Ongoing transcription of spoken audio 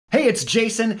Hey, it's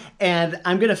Jason, and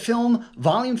I'm going to film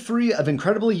volume 3 of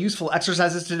Incredibly Useful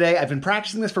Exercises today. I've been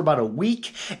practicing this for about a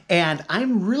week, and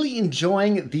I'm really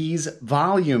enjoying these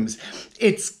volumes.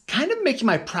 It's kind of making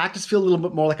my practice feel a little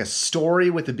bit more like a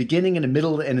story with a beginning and a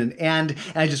middle and an end,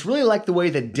 and I just really like the way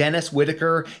that Dennis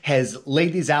Whitaker has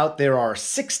laid these out. There are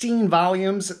 16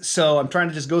 volumes, so I'm trying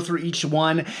to just go through each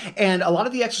one, and a lot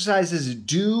of the exercises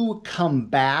do come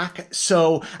back,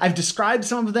 so I've described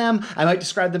some of them. I might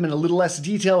describe them in a little less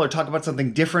detail or talk about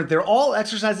something different. They're all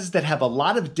exercises that have a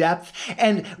lot of depth,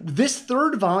 and this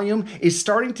third volume is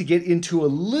starting to get into a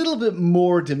little bit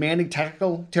more demanding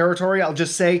technical territory, I'll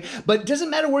just say, but it doesn't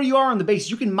matter where you are on the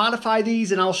base. You can modify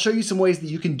these, and I'll show you some ways that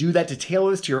you can do that to tailor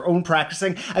this to your own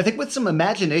practicing. I think with some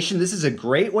imagination, this is a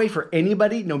great way for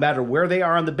anybody, no matter where they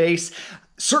are on the base.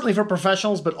 Certainly for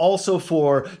professionals, but also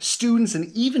for students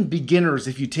and even beginners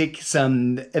if you take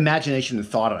some imagination and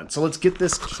thought on it. So let's get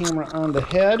this camera on the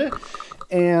head.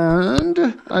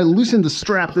 And I loosened the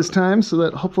strap this time so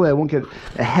that hopefully I won't get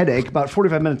a headache. About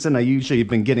 45 minutes in, I usually have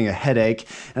been getting a headache.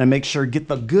 And I make sure to get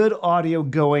the good audio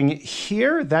going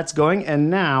here. That's going. And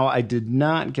now I did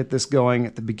not get this going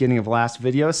at the beginning of last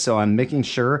video, so I'm making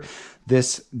sure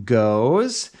this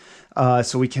goes.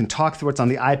 So we can talk through what's on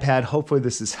the iPad. Hopefully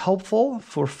this is helpful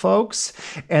for folks.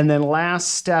 And then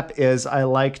last step is I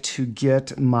like to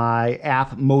get my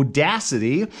app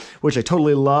Modacity, which I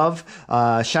totally love.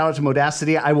 Shout out to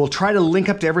Modacity. I will try to link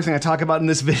up to everything I talk about in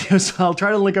this video, so I'll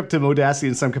try to link up to Modacity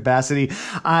in some capacity.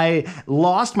 I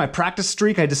lost my practice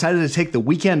streak. I decided to take the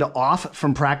weekend off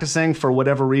from practicing for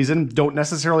whatever reason. Don't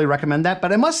necessarily recommend that,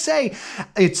 but I must say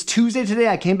it's Tuesday today.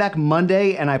 I came back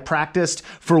Monday and I practiced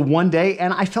for one day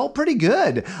and I felt pretty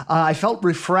good. I felt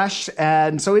refreshed,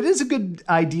 and so it is a good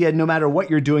idea no matter what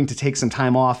you're doing to take some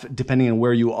time off depending on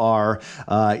where you are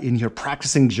in your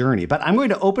practicing journey. But I'm going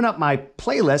to open up my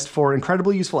playlist for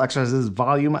Incredibly Useful Exercises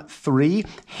Volume 3,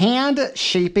 Hand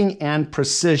Shaping and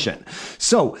Precision.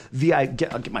 So I'll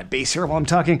get my bass here while I'm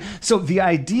talking. So the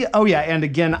idea, oh yeah, and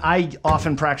again, I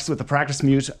often practice with the practice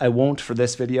mute. I won't for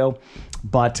this video,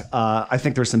 but I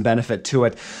think there's some benefit to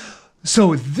it.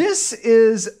 So this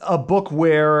is a book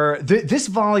where this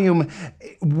volume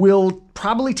will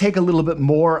probably take a little bit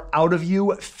more out of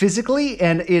you physically,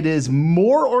 and it is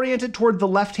more oriented toward the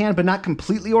left hand, but not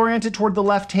completely oriented toward the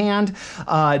left hand.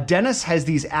 Dennis has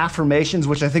these affirmations,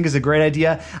 which I think is a great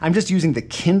idea. I'm just using the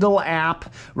Kindle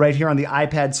app right here on the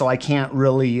iPad, so I can't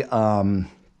really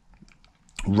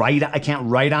I can't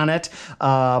write on it,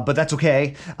 but that's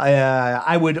okay.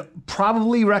 I would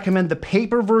probably recommend the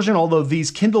paper version, although these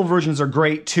Kindle versions are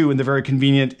great too, and they're very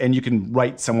convenient, and you can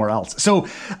write somewhere else. So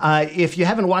if you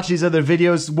haven't watched these other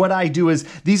videos, what I do is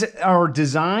these are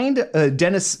designed,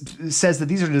 Dennis says that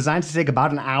these are designed to take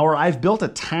about an hour. I've built a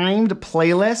timed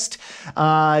playlist,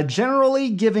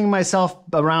 generally giving myself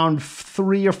around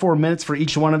 3 or 4 minutes for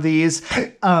each one of these.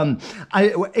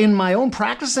 In my own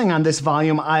practicing on this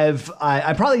volume,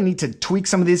 I probably need to tweak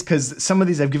some of these because some of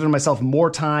these I've given myself more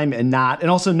time and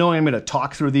also knowing I'm going to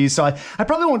talk through these. So I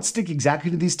probably won't stick exactly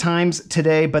to these times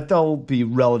today, but they'll be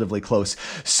relatively close.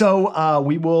 So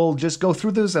we will just go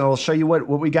through those and I'll show you what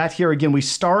we got here. Again, we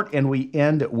start and we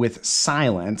end with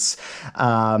silence.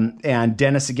 And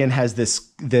Dennis again has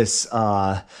this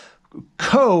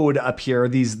code up here,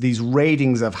 these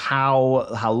ratings of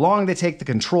how long they take, the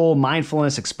control,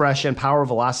 mindfulness, expression, power,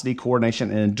 velocity, coordination,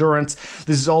 and endurance.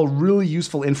 This is all really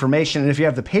useful information. And if you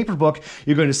have the paper book,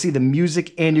 you're going to see the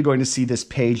music and you're going to see this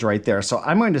page right there. So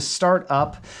I'm going to start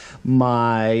up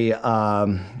my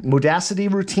Modacity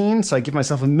routine. So I give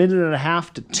myself 1.5 minutes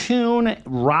to tune,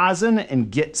 rosin,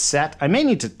 and get set. I may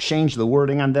need to change the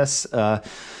wording on this.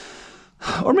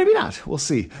 Or maybe not, we'll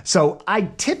see. So I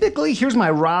typically, here's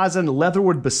my rosin,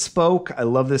 Leatherwood Bespoke. I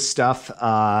love this stuff.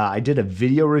 I did a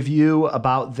video review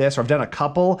about this, or I've done a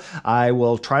couple. I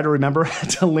will try to remember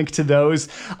to link to those.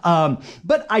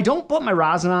 But I don't put my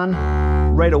rosin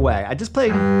on right away. I just play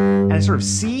and I sort of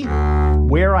see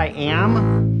where I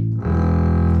am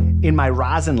in my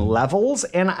rosin levels,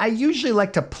 and I usually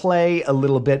like to play a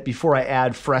little bit before I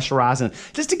add fresh rosin,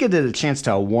 just to give it a chance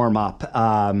to warm up.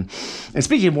 And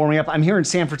speaking of warming up, I'm here in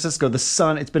San Francisco. The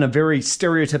sun, it's been a very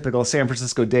stereotypical San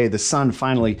Francisco day. The sun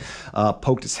finally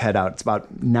poked its head out. It's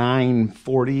about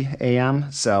 9:40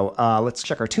 a.m., so let's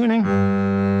check our tuning.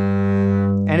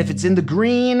 And if it's in the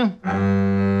green,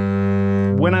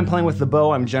 when I'm playing with the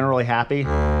bow, I'm generally happy.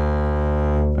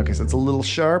 Okay, so it's a little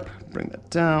sharp. Bring that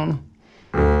down.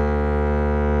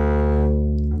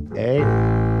 A,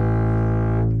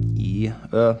 E,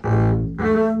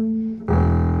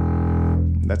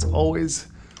 That's always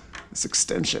this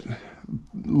extension,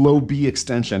 low B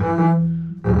extension. I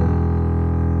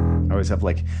always have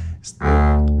like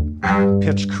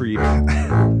pitch creep.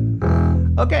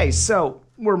 Okay, so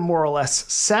we're more or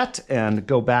less set, and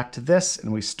go back to this,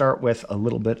 and we start with a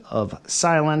little bit of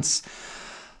silence.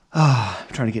 I'm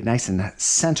trying to get nice and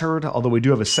centered, although we do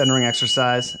have a centering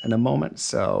exercise in a moment,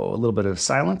 so a little bit of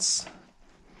silence.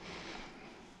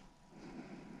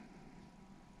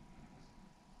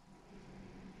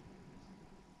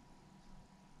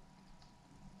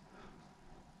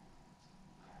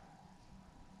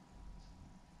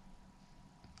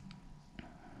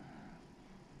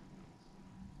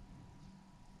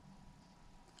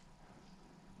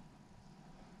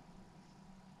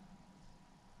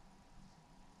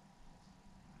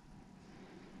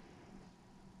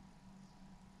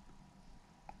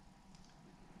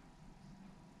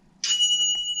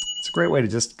 Great way to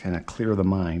just kind of clear the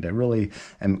mind. I really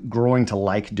am growing to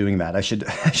like doing that. I should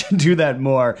do that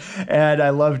more. And I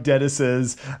love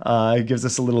Dennis's, he gives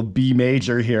us a little B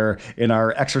major here in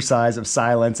our exercise of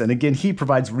silence. And again, he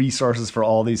provides resources for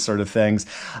all these sort of things.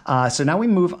 So now we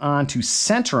move on to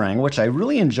centering, which I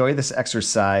really enjoy this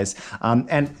exercise.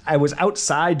 And I was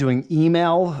outside doing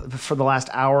email for the last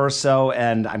hour or so,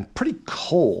 and I'm pretty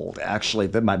cold, actually,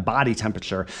 my body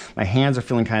temperature. My hands are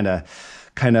feeling kind of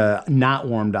not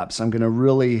warmed up. So I'm going to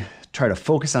really try to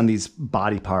focus on these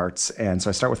body parts. And so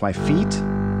I start with my feet.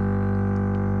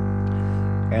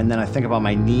 And then I think about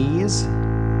my knees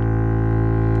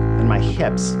and my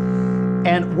hips.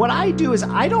 And what I do is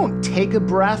I don't take a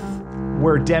breath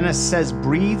where Dennis says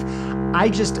breathe. I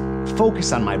just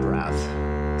focus on my breath.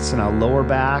 So now lower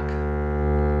back,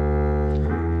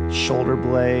 shoulder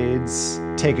blades.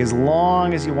 Take as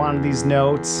long as you want on these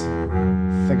notes.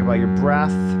 Think about your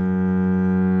breath.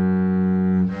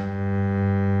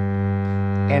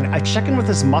 And I check in with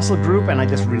this muscle group and I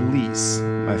just release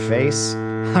my face.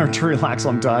 I learn to relax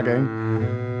while I'm talking.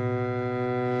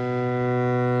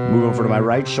 Move over to my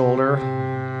right shoulder,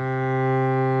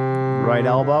 right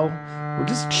elbow. We're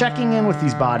just checking in with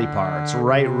these body parts.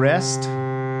 Right wrist,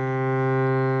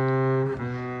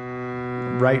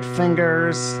 right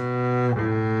fingers.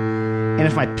 And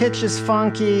if my pitch is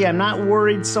funky, I'm not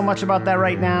worried so much about that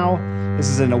right now. This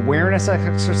is an awareness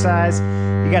exercise.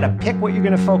 You gotta pick what you're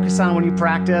gonna focus on when you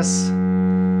practice.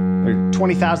 There are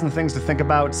 20,000 things to think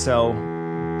about, so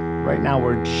right now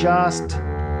we're just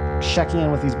checking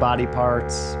in with these body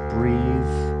parts. Breathe.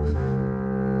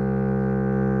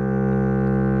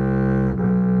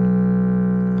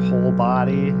 Whole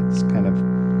body. It's kind of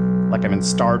like I'm in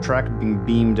Star Trek, being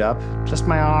beamed up. Just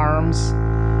my arms,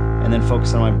 and then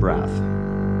focus on my breath.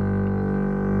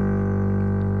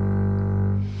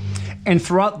 And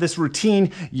throughout this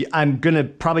routine, I'm going to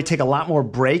probably take a lot more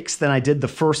breaks than I did the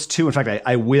first two. In fact,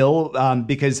 I will,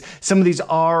 because some of these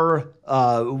are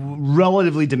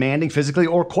relatively demanding physically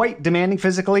or quite demanding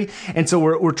physically. And so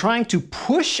we're trying to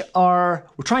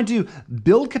we're trying to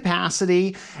build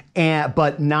capacity,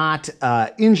 but not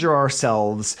injure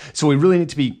ourselves. So we really need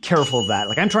to be careful of that.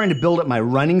 Like I'm trying to build up my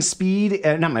running speed,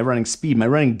 not my running speed, my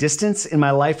running distance in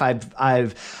my life. I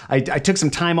took some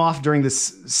time off during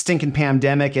this stinking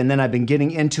pandemic, and then I've been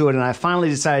getting into it, and I finally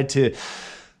decided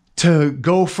to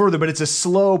go further, but it's a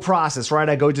slow process, right?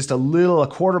 I go just a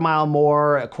quarter mile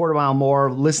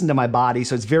more, listen to my body.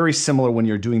 So it's very similar when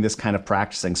you're doing this kind of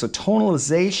practicing. So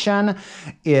tonalization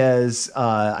is,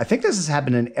 I think this has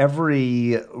happened in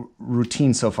every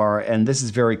routine so far, and this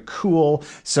is very cool.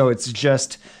 So it's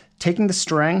just taking the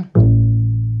string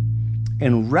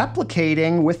and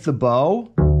replicating with the bow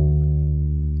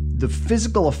the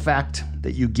physical effect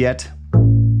that you get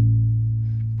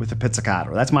with a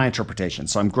pizzicato. That's my interpretation.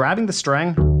 So I'm grabbing the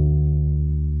string,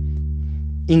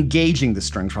 engaging the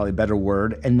string, probably a better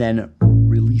word, and then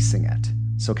releasing it.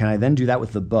 So can I then do that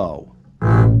with the bow?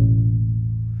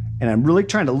 And I'm really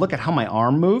trying to look at how my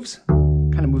arm moves.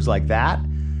 Kind of moves like that.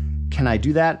 Can I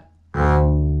do that?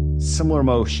 Similar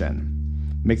motion.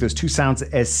 Make those two sounds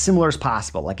as similar as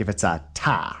possible. Like if it's a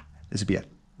ta, this would be a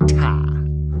ta.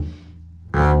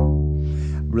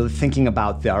 Really thinking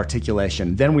about the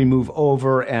articulation. Then we move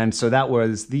over, and so that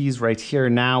was these right here.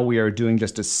 Now we are doing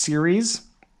just a series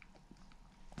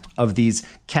of these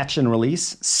catch and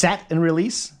release, set and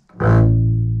release.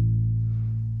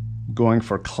 Going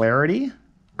for clarity.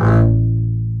 Ugh,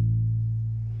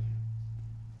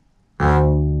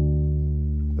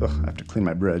 I have to clean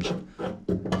my bridge.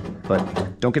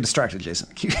 But don't get distracted, Jason.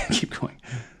 Keep going.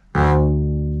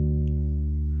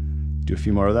 Do a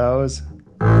few more of those.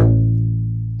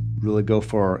 Really go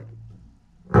for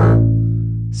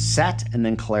set and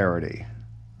then clarity.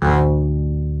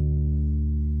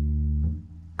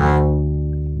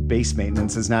 Bass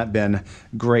maintenance has not been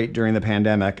great during the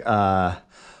pandemic.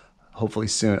 Hopefully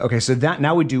soon. Okay, so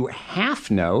now we do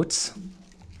half notes.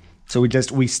 So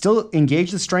we still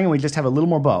engage the string and we just have a little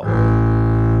more bow.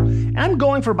 And I'm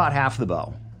going for about half the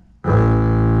bow.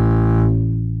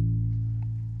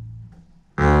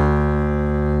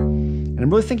 And I'm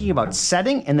really thinking about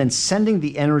setting and then sending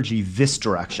the energy this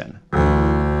direction.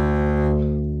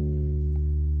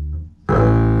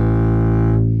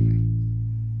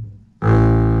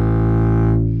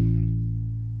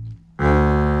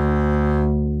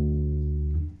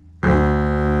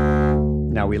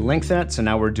 Now we lengthen it, so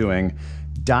now we're doing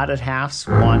dotted halves.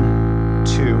 1,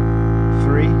 2,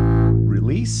 3.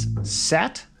 Release,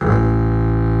 set. 2,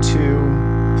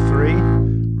 3.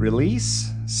 Release,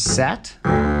 set. 2,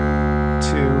 3.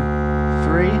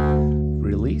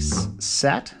 Release,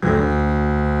 set.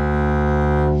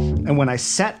 And when I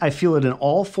set, I feel it in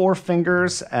all 4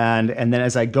 fingers, and then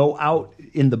as I go out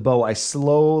in the bow, I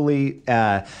slowly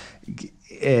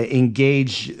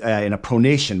engage in a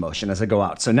pronation motion as I go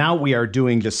out. So now we are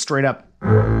doing just straight up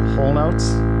whole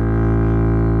notes.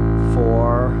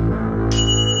 4.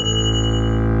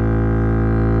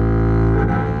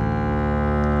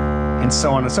 And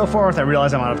so on and so forth. I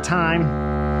realize I'm out of time.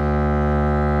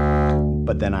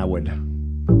 But then I would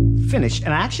finish.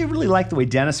 And I actually really like the way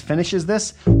Dennis finishes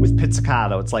this with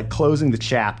pizzicato. It's like closing the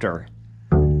chapter.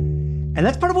 And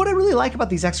that's part of what I really like about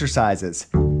these exercises.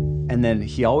 And then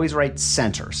he always writes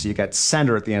center. So you got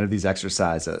center at the end of these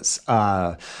exercises.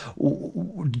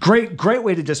 Great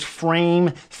way to just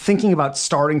frame thinking about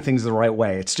starting things the right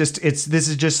way. This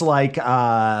is just like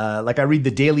I read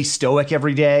the Daily Stoic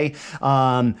every day,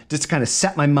 just to kind of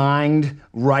set my mind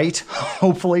right,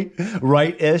 hopefully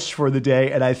right-ish for the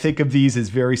day. And I think of these as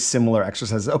very similar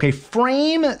exercises. Okay,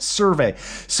 frame survey.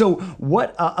 So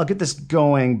what, I'll get this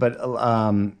going, but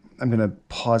I'm going to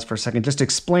pause for a second just to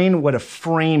explain what a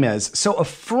frame is. So a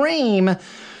frame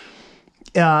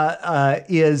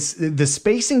is the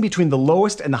spacing between the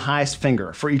lowest and the highest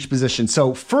finger for each position.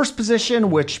 So first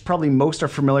position, which probably most are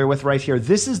familiar with right here,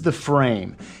 this is the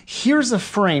frame. Here's a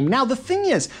frame. Now the thing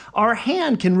is, our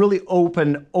hand can really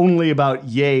open only about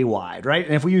yay wide, right?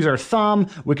 And if we use our thumb,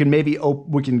 we can maybe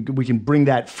we can bring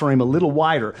that frame a little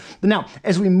wider. But now,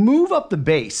 as we move up the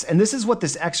bass, and this is what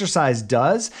this exercise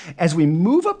does, as we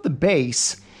move up the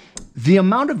bass, the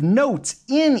amount of notes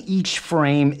in each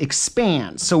frame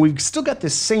expands. So we've still got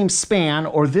this same span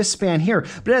or this span here,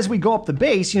 but as we go up the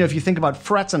bass, if you think about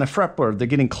frets on a fretboard, they're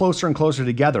getting closer and closer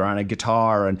together on a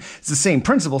guitar, and it's the same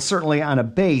principle certainly on a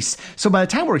bass. So by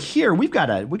the time we're here, we got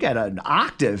an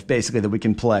octave basically that we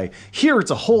can play. Here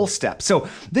it's a whole step. So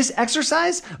this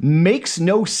exercise makes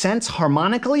no sense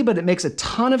harmonically, but it makes a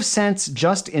ton of sense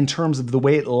just in terms of the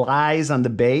way it lies on the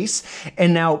bass.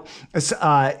 And now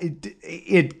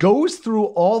it goes through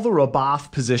all the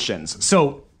Roboth positions.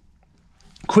 So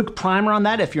quick primer on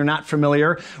that if you're not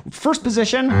familiar. First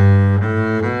position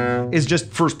is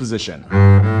just first position.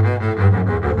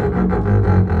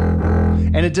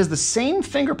 And it does the same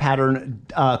finger pattern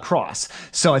across.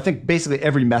 So I think basically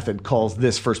every method calls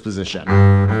this first position.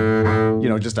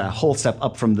 Just a whole step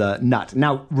up from the nut.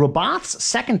 Now, Roboth's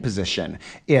second position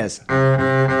is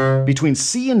between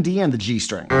C and D and the G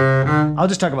string. I'll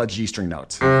just talk about G string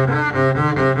notes.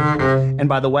 And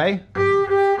by the way,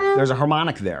 there's a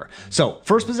harmonic there. So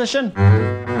first position,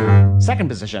 second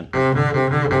position,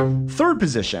 third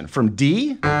position from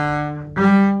D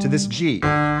to this G.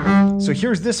 So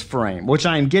here's this frame, which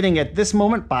I'm getting at this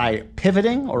moment by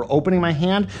pivoting or opening my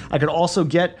hand. I could also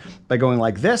get by going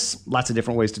like this, lots of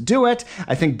different ways to do it.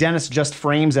 I think Dennis just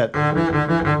frames it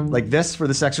like this for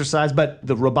this exercise, but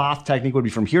the Roboth technique would be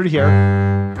from here to here.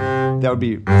 That would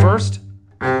be first,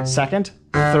 second,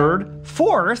 third,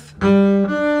 fourth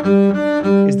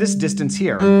is this distance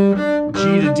here,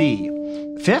 G to D.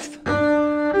 Fifth,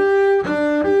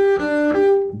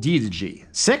 D to G.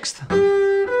 Sixth,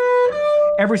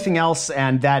 everything else,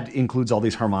 and that includes all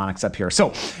these harmonics up here.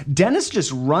 So Dennis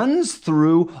just runs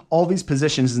through all these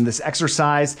positions in this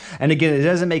exercise, and again, it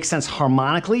doesn't make sense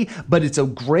harmonically, but it's a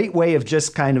great way of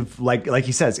just kind of, like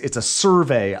he says, it's a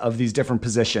survey of these different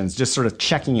positions, just sort of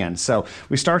checking in. So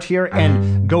we start here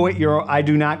and go at your, I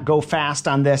do not go fast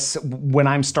on this when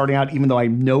I'm starting out, even though I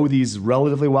know these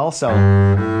relatively well, so.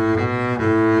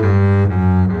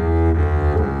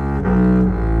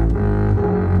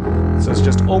 So it's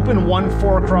just open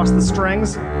 1-4 across the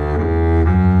strings.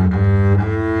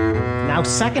 Now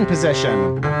second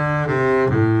position.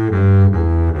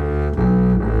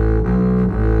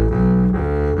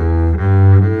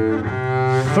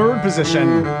 Third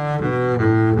position.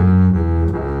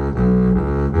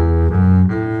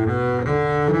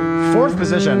 Fourth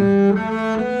position.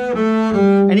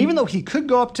 And even though he could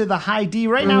go up to the high D,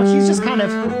 right now he's just kind of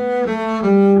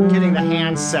getting the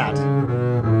hand set.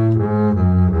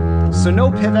 So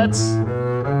no pivots.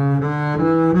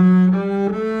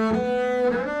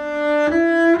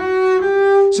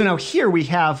 So now here we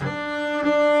have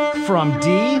from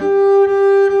D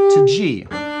to G.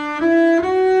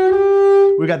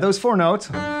 We got those 4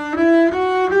 notes.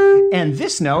 And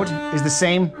this note is the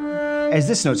same as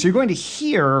this note. So you're going to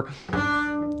hear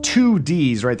 2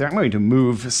 Ds right there. I'm going to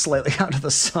move slightly out of the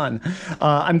sun.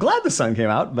 I'm glad the sun came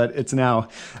out, but it's now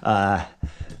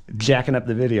jacking up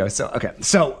the video. So, okay.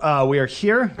 So we are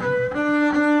here.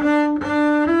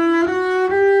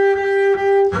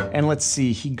 And let's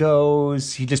see, he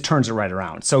just turns it right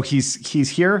around. So he's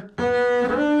here.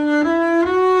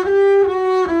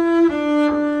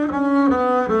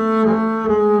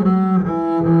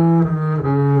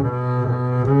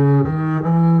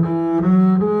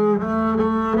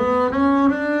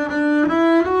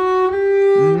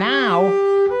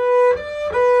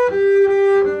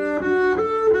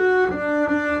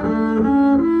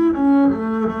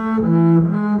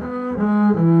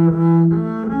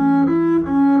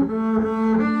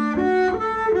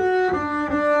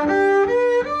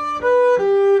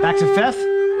 Back to 5th.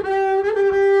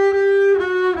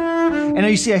 And now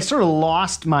you see I sort of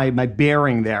lost my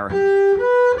bearing there.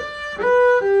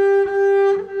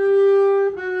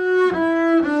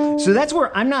 So that's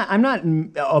where I'm not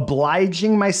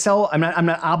obliging myself, I'm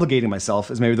not obligating myself,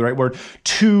 is maybe the right word,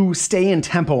 to stay in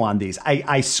tempo on these.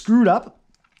 I screwed up.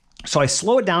 So I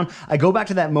slow it down, I go back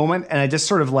to that moment, and I just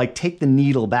sort of like take the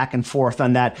needle back and forth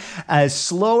on that as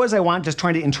slow as I want, just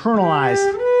trying to internalize.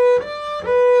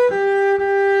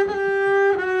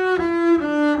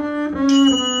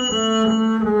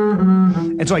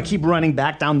 And so I keep running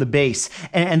back down the bass.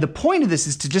 And the point of this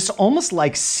is to just almost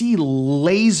like see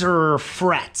laser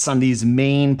frets on these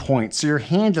main points. So your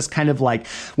hand just kind of like,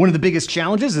 one of the biggest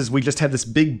challenges is we just have this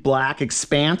big black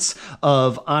expanse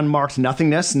of unmarked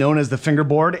nothingness known as the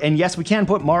fingerboard. And yes, we can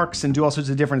put marks and do all sorts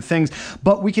of different things,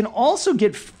 but we can also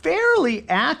get fairly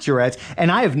accurate.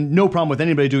 And I have no problem with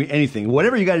anybody doing anything,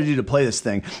 whatever you got to do to play this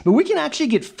thing. But we can actually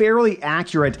get fairly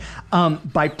accurate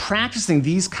by practicing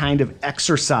these kind of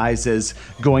exercises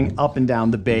going up and down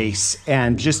the bass.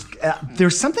 And just,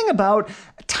 there's something about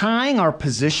tying our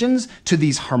positions to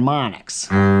these harmonics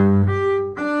that,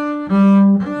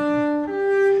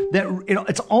 you know,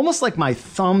 it's almost like my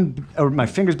thumb or my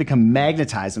fingers become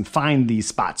magnetized and find these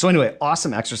spots. So anyway,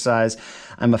 awesome exercise.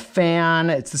 I'm a fan.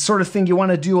 It's the sort of thing you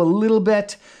want to do a little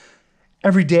bit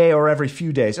every day or every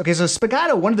few days. Okay, so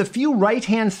spagato, one of the few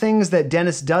right-hand things that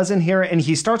Dennis does in here, and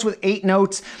he starts with 8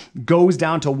 notes, goes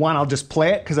down to 1. I'll just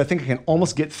play it because I think I can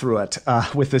almost get through it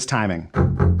with this timing.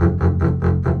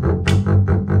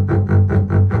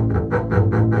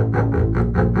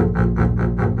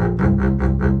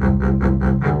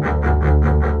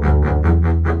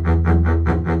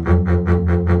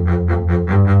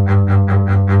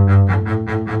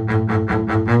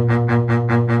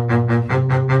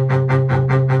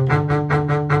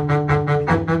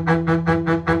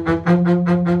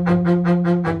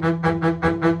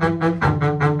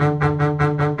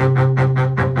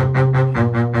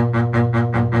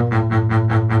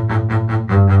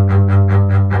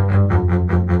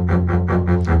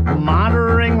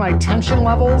 Tension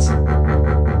levels,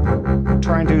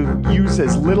 trying to use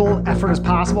as little effort as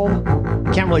possible.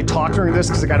 I can't really talk during this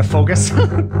because I gotta focus.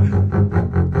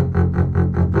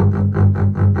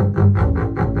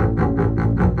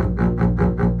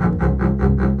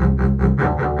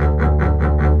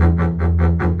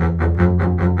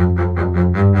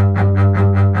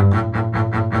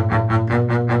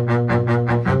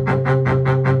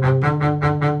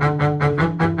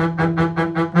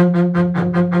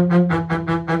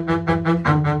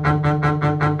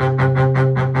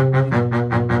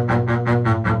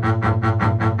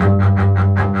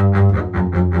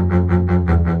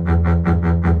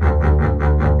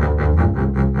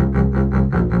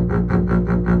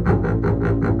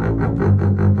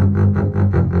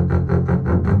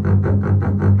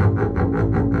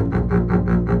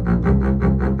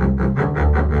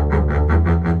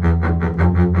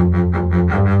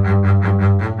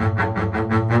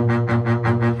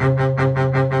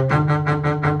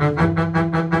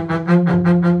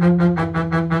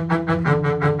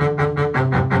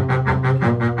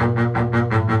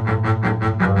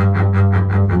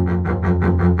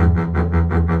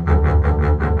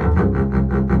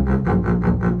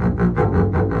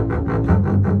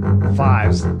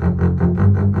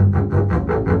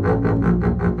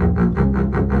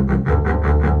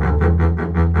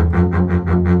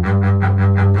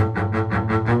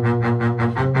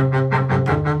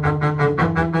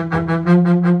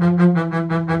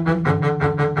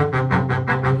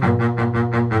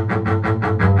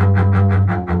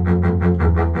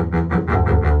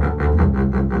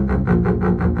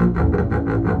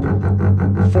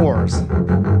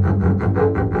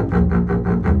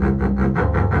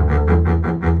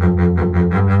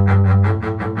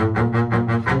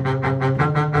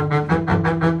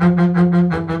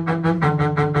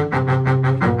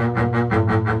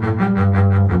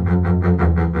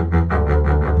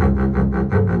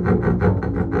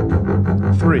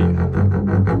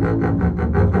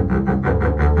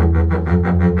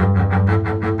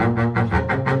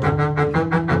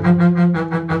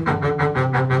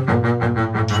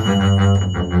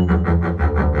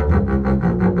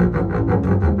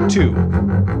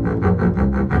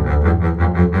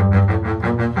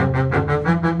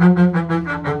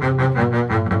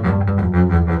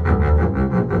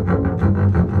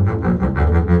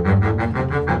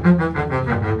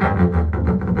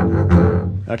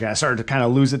 I started to kind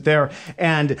of lose it there.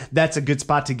 And that's a good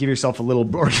spot to give yourself a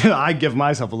little, or I give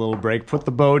myself a little break, put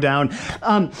the bow down.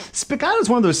 Spiccato is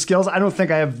one of those skills. I don't think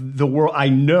I have the world, I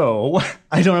know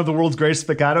I don't have the world's greatest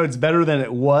spiccato. It's better than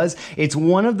it was. It's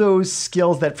one of those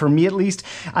skills that, for me at least,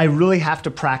 I really have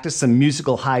to practice some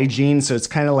musical hygiene. So it's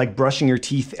kind of like brushing your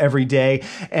teeth every day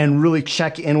and really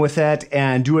check in with it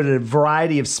and do it at a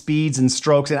variety of speeds and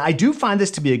strokes. And I do find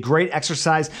this to be a great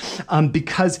exercise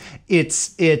because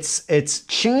it's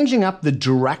changing up the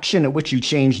direction at which you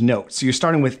change notes. So you're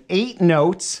starting with 8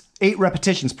 notes, 8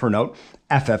 repetitions per note.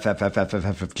 F, F, F, F, F, F,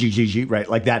 F, F, G, G, G, right,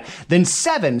 like that. Then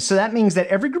 7, so that means that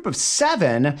every group of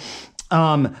 7,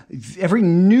 every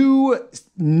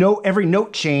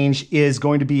note change is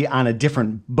going to be on a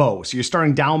different bow. So you're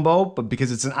starting down bow, but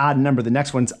because it's an odd number, the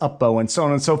next one's up bow, and so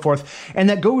on and so forth. And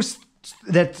that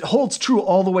holds true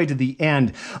all the way to the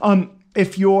end.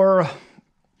 If you're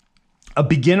a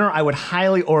beginner, I would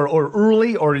highly, or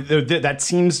early, or that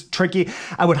seems tricky,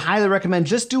 I would highly recommend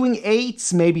just doing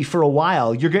 8s maybe for a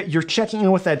while. You're checking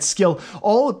in with that skill.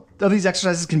 All of these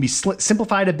exercises can be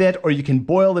simplified a bit, or you can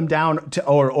boil them down to,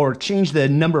 or change the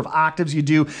number of octaves you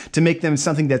do to make them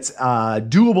something that's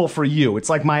doable for you. It's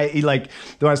like what I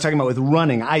was talking about with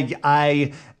running.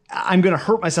 I'm going to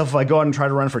hurt myself if I go out and try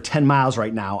to run for 10 miles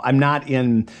right now.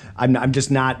 I'm just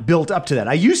not built up to that.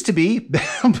 I used to be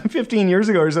 15 years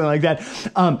ago or something like that.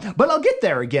 But I'll get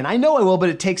there again. I know I will, but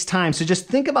it takes time. So just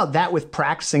think about that with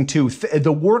practicing too.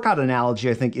 The workout analogy,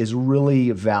 I think, is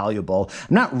really valuable.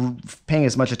 I'm not paying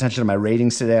as much attention to my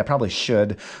ratings today. I probably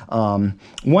should.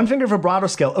 One finger vibrato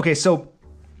scale. Okay, so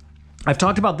I've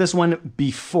talked about this one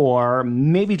before,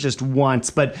 maybe just once,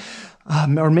 but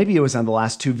or maybe it was on the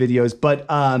last 2 videos, but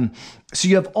so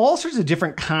you have all sorts of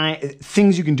different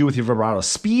things you can do with your vibrato: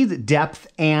 speed, depth,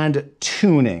 and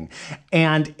tuning.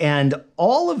 And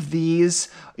all of these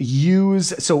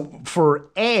so for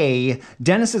A,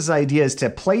 Dennis's idea is to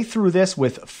play through this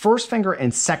with first finger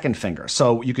and second finger.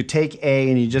 So you could take A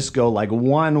and you just go like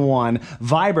 1, 1,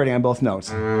 vibrating on both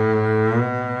notes.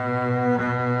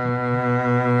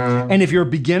 And if you're a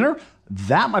beginner,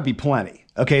 that might be plenty.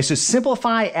 Okay, so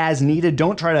simplify as needed.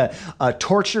 Don't try to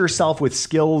torture yourself with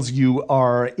skills you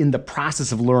are in the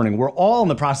process of learning. We're all in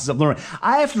the process of learning.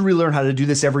 I have to relearn how to do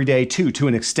this every day too, to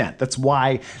an extent. That's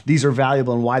why these are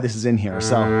valuable and why this is in here.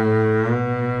 So,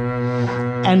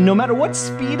 and no matter what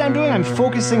speed I'm doing, I'm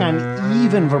focusing on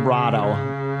even vibrato.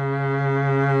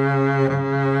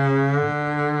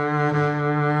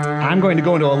 I'm going to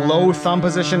go into a low thumb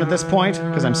position at this point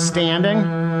because I'm standing.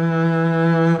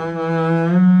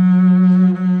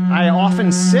 I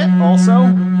often sit also.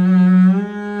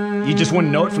 You just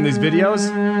wouldn't know it from these videos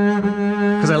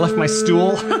because I left my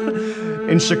stool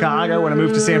in Chicago when I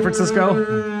moved to San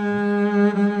Francisco.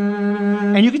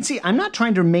 And you can see I'm not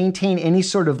trying to maintain any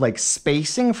sort of like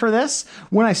spacing for this.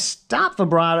 When I stop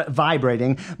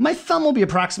vibrating, my thumb will be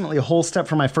approximately a whole step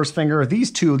from my first finger.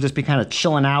 These two will just be kind of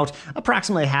chilling out,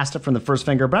 approximately a half step from the first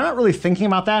finger, but I'm not really thinking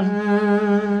about that.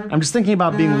 I'm just thinking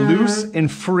about being loose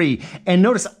and free. And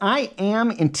notice I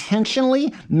am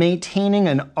intentionally maintaining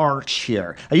an arch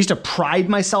here. I used to pride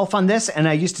myself on this, and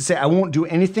I used to say I won't do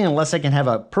anything unless I can have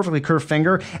a perfectly curved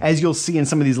finger. As you'll see in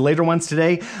some of these later ones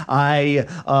today, I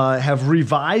have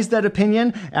revised that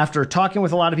opinion after talking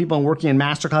with a lot of people and working in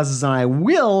master classes, and I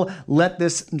will let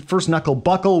this first knuckle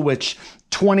buckle, which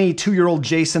 22-year-old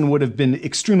Jason would have been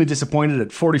extremely disappointed at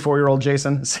 44-year-old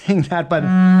Jason saying that. But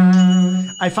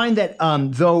I find that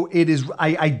though it is,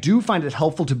 I do find it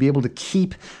helpful to be able to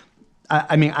keep,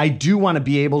 I do want to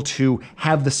be able to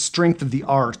have the strength of the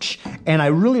arch, and I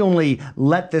really only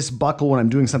let this buckle when I'm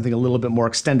doing something a little bit more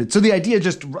extended. So the idea,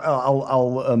 just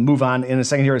I'll move on in a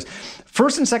second here, is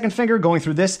first and second finger going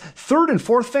through this, third and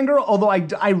fourth finger, although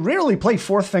I rarely play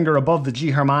fourth finger above the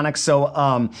G harmonic, so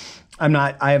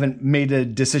I haven't made a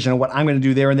decision on what I'm going to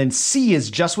do there. And then C is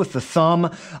just with the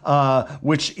thumb,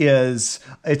 which is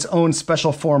its own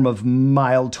special form of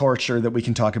mild torture that we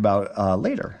can talk about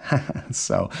later.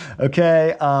 So,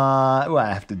 okay. Well,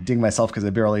 I have to ding myself because I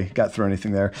barely got through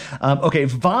anything there. Okay,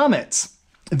 vomits.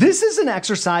 This is an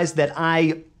exercise that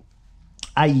I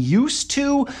used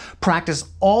to practice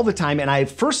all the time, and I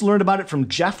first learned about it from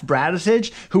Jeff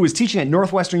Braditich, who was teaching at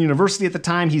Northwestern University at the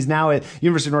time. He's now at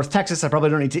University of North Texas. I probably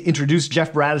don't need to introduce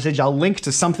Jeff Braditich. I'll link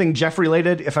to something Jeff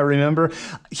related if I remember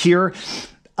here.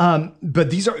 But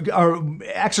these are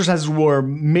exercises were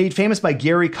made famous by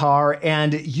Gary Carr,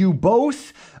 and you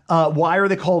both... why are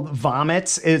they called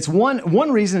vomits? It's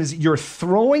one reason is you're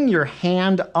throwing your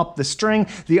hand up the string.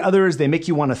 The other is they make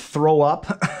you want to throw up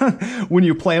when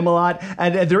you play them a lot.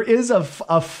 And there is a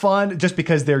fun, just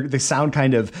because they sound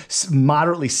kind of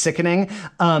moderately sickening.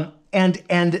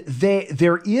 I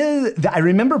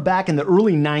remember back in the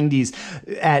early 90s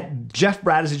at Jeff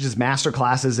Bradish's master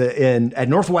classes at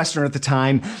Northwestern at the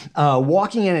time,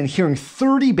 walking in and hearing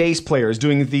 30 bass players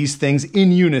doing these things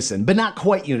in unison, but not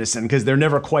quite unison because they're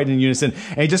never quite in unison.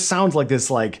 And it just sounds like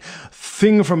this like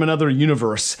thing from another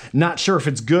universe. Not sure if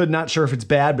it's good, not sure if it's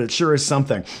bad, but it sure is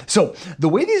something. So the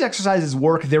way these exercises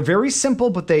work, they're very simple,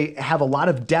 but they have a lot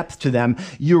of depth to them.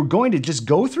 You're going to just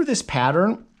go through this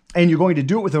pattern and you're going to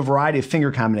do it with a variety of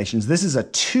finger combinations. This is a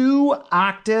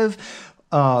 2-octave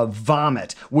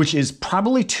vomit, which is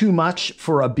probably too much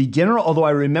for a beginner, although I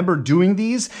remember doing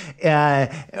these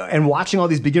and watching all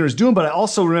these beginners do them, but I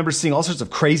also remember seeing all sorts of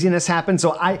craziness happen.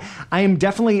 So I am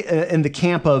definitely in the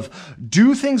camp of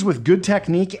do things with good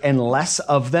technique and less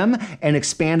of them and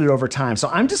expand it over time. So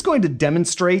I'm just going to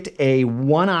demonstrate a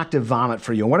 1-octave vomit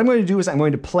for you. And what I'm going to do is I'm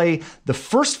going to play the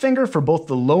first finger for both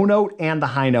the low note and the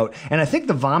high note. And I think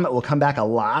the vomit will come back a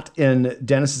lot in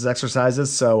Dennis's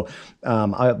exercises, so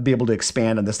I'll be able to expand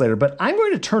on this later, but I'm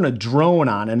going to turn a drone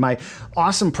on, and my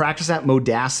awesome practice app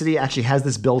Modacity actually has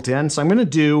this built in. So I'm going to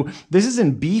do, this is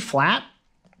in B flat,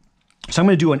 so I'm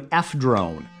going to do an F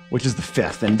drone, which is the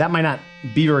 5th, and that might not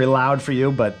be very loud for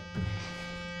you, but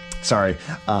sorry,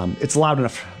 it's loud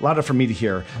enough for me to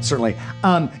hear, certainly.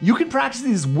 You can practice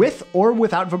these with or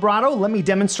without vibrato. Let me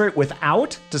demonstrate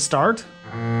without to start.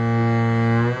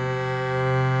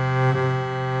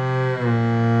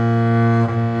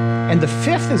 And the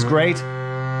 5th is great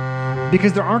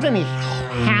because there aren't any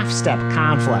half-step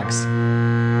conflicts.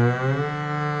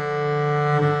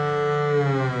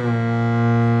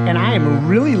 And I am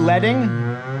really letting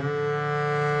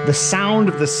the sound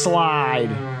of the slide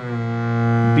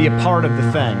be a part of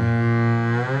the thing.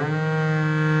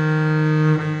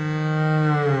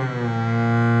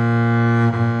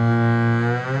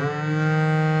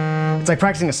 It's like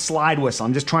practicing a slide whistle.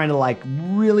 I'm just trying to like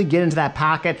really get into that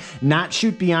pocket, not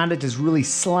shoot beyond it, just really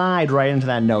slide right into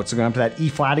that note. So going up to that E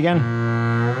flat again.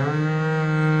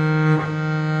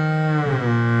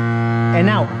 And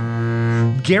now,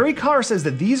 Gary Carr says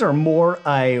that these are more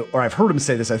or I've heard him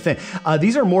say this, I think,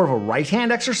 these are more of a right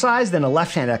hand exercise than a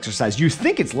left hand exercise. You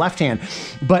think it's left hand,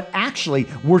 but actually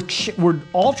we're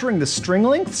altering the string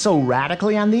length so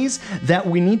radically on these that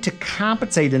we need to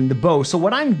compensate in the bow. So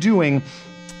what I'm doing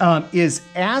is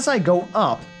as I go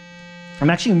up,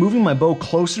 I'm actually moving my bow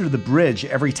closer to the bridge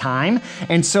every time.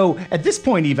 And so at this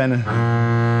point even,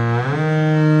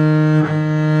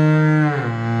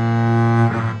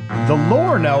 the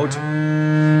lower note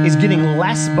is getting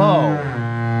less bow.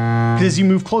 Because as you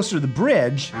move closer to the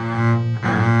bridge, you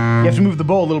have to move the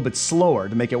bow a little bit slower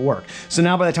to make it work. So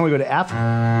now by the time we go to F,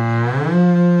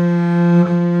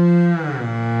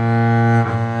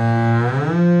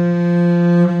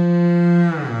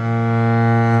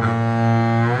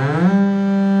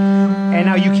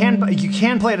 you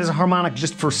can play it as a harmonic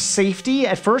just for safety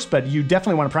at first, but you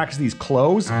definitely want to practice these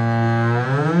close.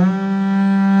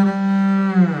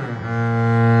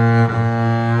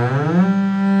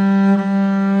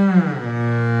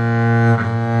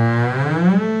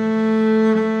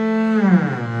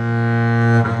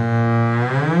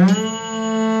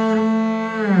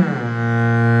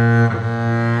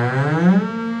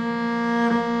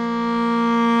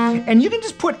 And you can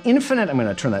just put infinite, I'm going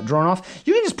to turn that drone off.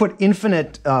 You can just put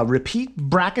infinite repeat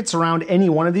brackets around any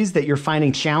one of these that you're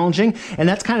finding challenging. And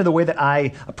that's kind of the way that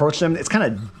I approach them. It's kind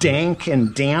of dank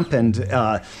and damp and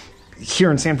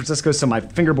here in San Francisco, so my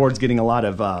fingerboard's getting a lot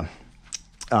of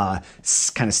kind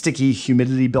of sticky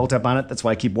humidity built up on it. That's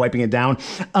why I keep wiping it down.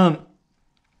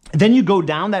 Then you go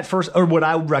down that first, or what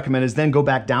I would recommend is then go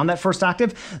back down that first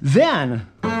octave. Then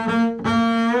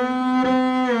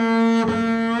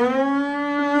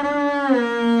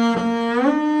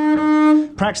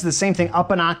practice the same thing up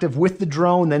an octave with the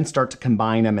drone, then start to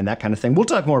combine them and that kind of thing. We'll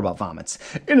talk more about vomits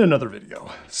in another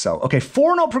video. So, okay,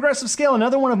 4-note progressive scale,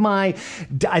 another one of my,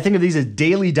 I think of these as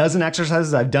daily dozen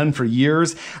exercises I've done for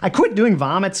years. I quit doing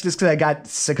vomits just because I got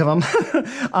sick of them.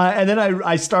 And then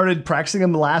I started practicing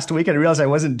them last week and I realized I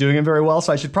wasn't doing them very well,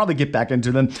 so I should probably get back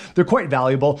into them. They're quite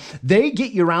valuable. They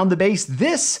get you around the bass.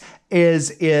 This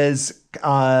is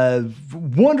a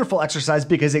wonderful exercise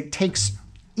because it takes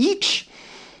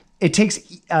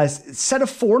a set of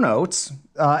 4 notes,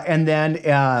 and then,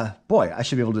 boy, I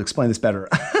should be able to explain this better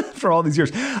for all these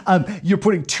years. You're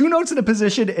putting 2 notes in a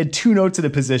position and 2 notes in a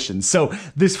position. So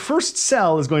this first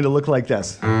cell is going to look like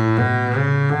this.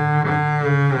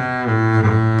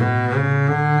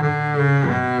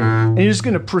 And you're just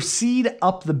going to proceed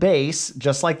up the bass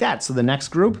just like that. So the next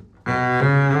group.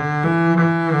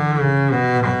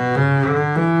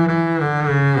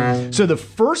 So the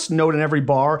first note in every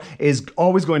bar is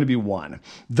always going to be 1.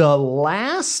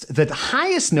 The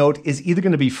highest note is either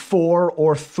going to be 4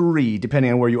 or 3,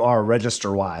 depending on where you are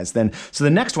register-wise. So the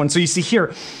next one, so you see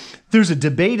here, there's a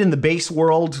debate in the bass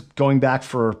world, going back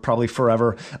for probably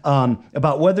forever,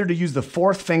 about whether to use the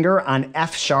 4th finger on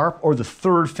F sharp or the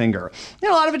 3rd finger. A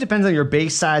lot of it depends on your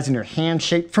bass size and your hand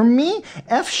shape. For me,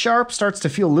 F sharp starts to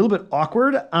feel a little bit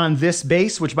awkward on this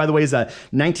bass, which by the way is a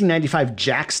 1995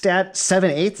 Jackstat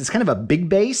 7/8. It's kind of a big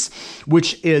bass,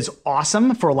 which is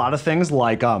awesome for a lot of things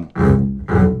like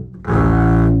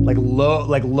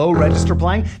low register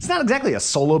playing. It's not exactly a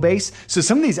solo bass. So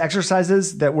some of these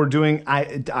exercises that we're doing,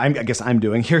 I guess I'm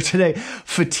doing here today,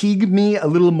 fatigue me a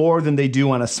little more than they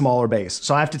do on a smaller bass.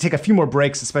 So I have to take a few more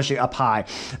breaks, especially up high.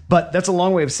 But that's a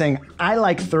long way of saying I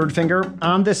like 3rd finger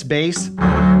on this bass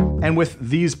and with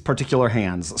these particular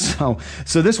hands.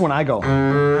 So this one I go.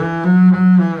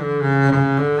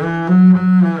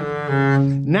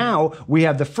 Now we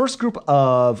have the first group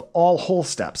of all whole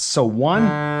steps. So 1,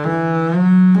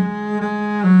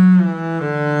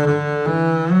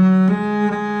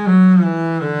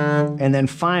 and then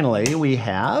finally we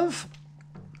have,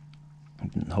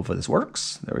 hopefully this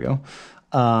works, there we go.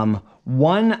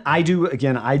 1, I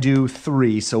do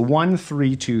 3. So 1,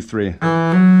 3, 2, 3.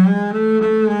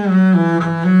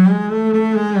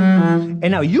 And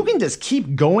now you can just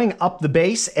keep going up the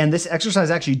bass, and this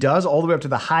exercise actually does all the way up to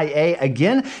the high A.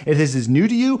 Again, if this is new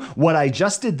to you, what I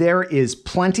just did there is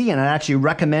plenty, and I actually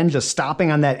recommend just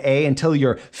stopping on that A until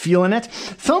you're feeling it.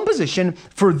 Thumb position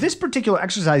for this particular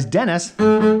exercise, Dennis,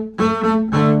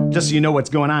 just so you know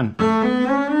what's going on.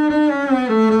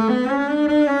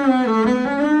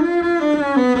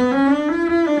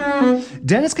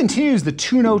 Dennis continues the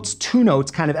 2 notes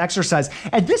kind of exercise.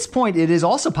 At this point, it is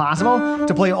also possible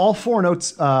to play all 4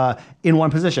 notes in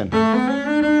one position.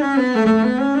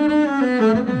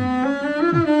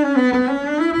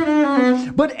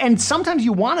 And sometimes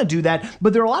you want to do that,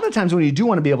 but there are a lot of times when you do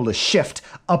want to be able to shift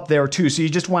up there too, so you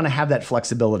just want to have that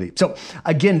flexibility. So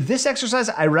again, this exercise,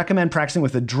 I recommend practicing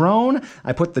with a drone.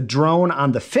 I put the drone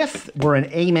on the 5th. We're in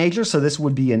A major, so this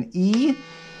would be an E.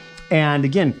 And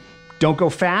again, don't go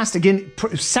fast. Again,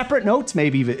 separate notes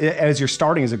maybe as you're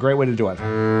starting is a great way to do it.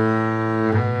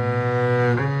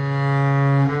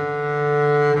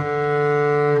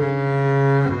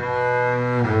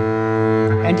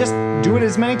 And just do it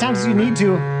as many times as you need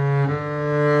to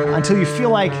until you feel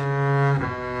like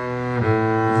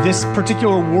this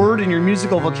particular word in your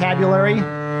musical vocabulary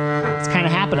is kind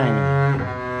of happening.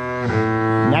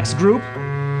 Next group,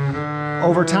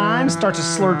 over time, start to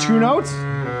slur 2 notes.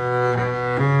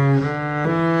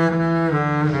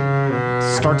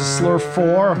 Start to slur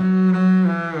 4.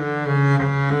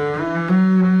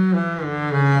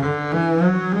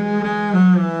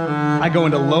 I go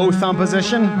into low thumb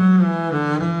position.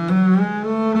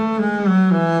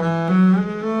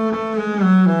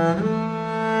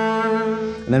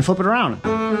 And then flip it around.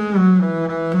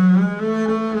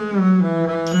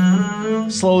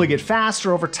 Slowly get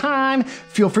faster over time.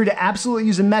 Feel free to absolutely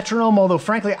use a metronome, although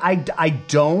frankly, I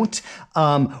don't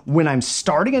when I'm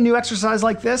starting a new exercise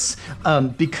like this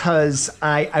because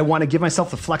I want to give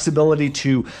myself the flexibility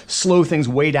to slow things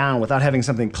way down without having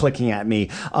something clicking at me.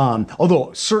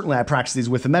 Although certainly I practice these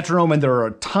with the metronome, and there are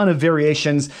a ton of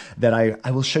variations that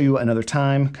I will show you another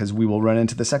time because we will run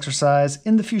into this exercise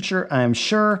in the future, I'm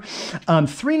sure.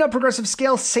 3-note progressive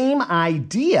scale, same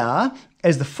idea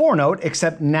as the 4-note,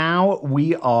 except now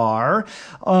we are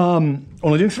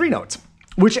only doing 3 notes,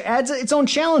 which adds its own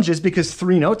challenges because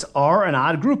 3 notes are an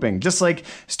odd grouping. Just like I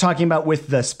was talking about with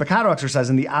the spiccato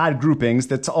exercise and the odd groupings,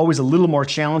 that's always a little more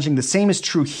challenging. The same is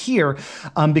true here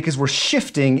because we're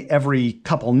shifting every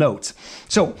couple notes.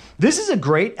 So this is a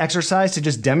great exercise to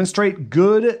just demonstrate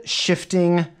good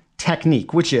shifting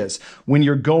technique, which is when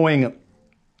you're going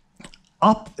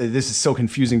up, this is so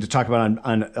confusing to talk about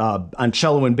on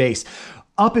cello and bass.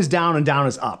 Up is down and down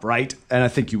is up, right? And I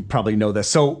think you probably know this.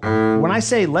 So when I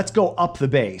say let's go up the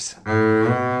bass,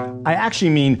 I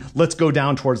actually mean let's go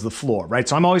down towards the floor, right?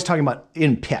 So I'm always talking about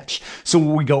in pitch. So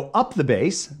when we go up the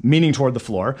bass, meaning toward the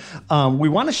floor, we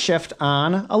want to shift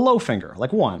on a low finger,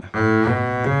 like 1.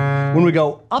 When we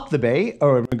go up the bass,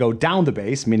 or we go down the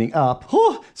bass, meaning up,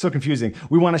 so confusing,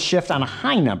 we want to shift on a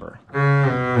high number.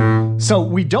 So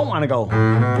we don't want to go.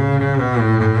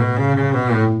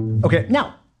 Okay,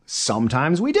 now,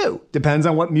 sometimes we do. Depends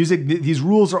on what music. These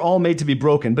rules are all made to be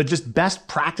broken, but just best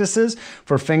practices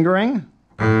for fingering.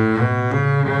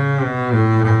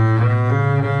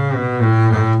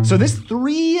 So this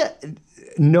 3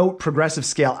 note progressive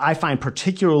scale I find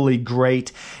particularly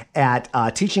great at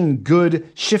teaching good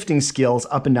shifting skills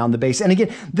up and down the bass. And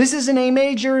again, this is an A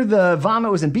major. The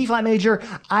Vomit was in B flat major.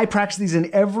 I practice these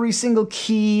in every single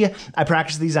key. I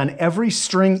practice these on every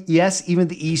string. Yes, even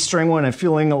the E string when I'm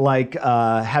feeling like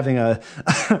having a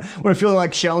when I'm feeling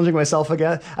like challenging myself.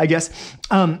 I guess.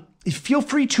 Feel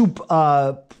free to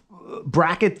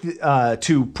bracket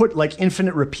to put like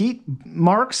infinite repeat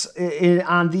marks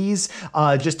on these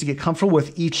just to get comfortable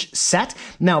with each set.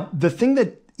 Now, the thing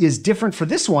that is different for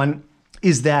this one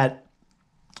is that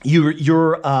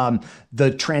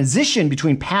the transition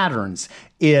between patterns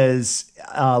is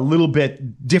a little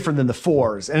bit different than the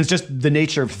fours, and it's just the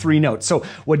nature of 3 notes. So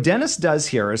what Dennis does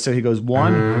here is, so he goes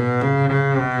 1.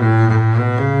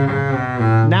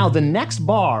 Now the next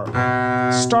bar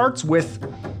starts with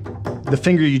the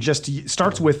finger you just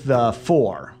starts with the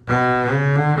 4.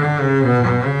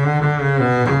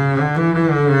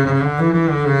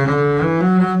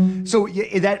 So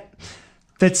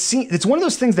that's one of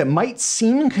those things that might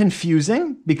seem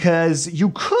confusing because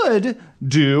you could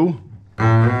do.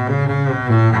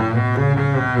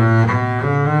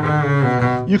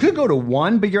 You could go to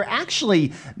 1, but you're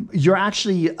actually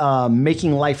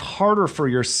making life harder for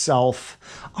yourself.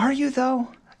 Are you though?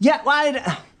 Yeah, well,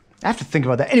 I have to think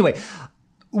about that. Anyway,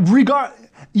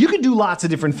 you could do lots of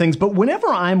different things, but whenever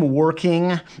I'm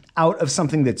working out of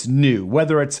something that's new,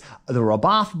 whether it's the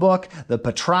Roboth book, the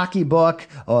Petrocchi book,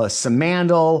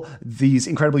 Simandl, these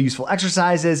incredibly useful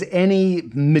exercises, any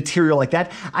material like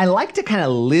that, I like to kind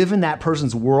of live in that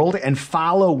person's world and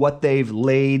follow what they've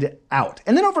laid out.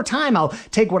 And then over time, I'll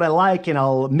take what I like and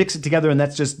I'll mix it together, and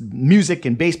that's just music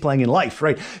and bass playing in life,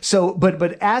 right? So, but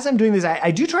as I'm doing this,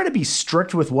 I do try to be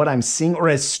strict with what I'm seeing, or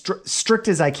as strict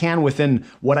as I can within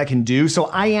what I can do.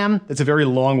 So that's a very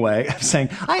long way of saying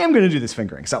I am going to do this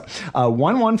fingering. So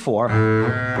 1, 1, 4, 4,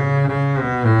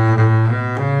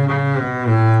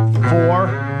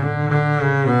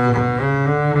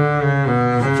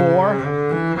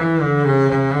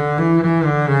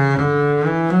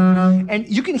 and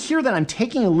you can hear that I'm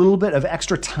taking a little bit of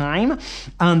extra time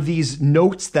on these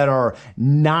notes that are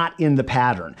not in the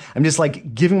pattern. I'm just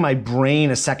like giving my brain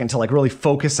a second to like really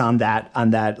focus on that.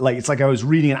 Like it's like I was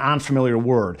reading an unfamiliar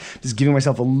word. Just giving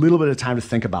myself a little bit of time to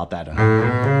think about that.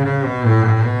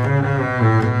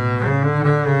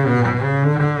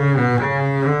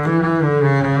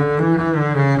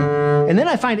 And then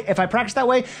I find if I practice that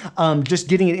way, just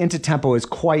getting it into tempo is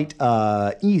quite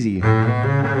easy.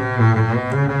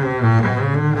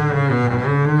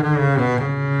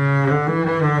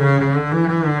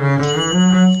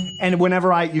 And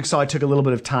whenever you saw I took a little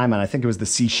bit of time, and I think it was the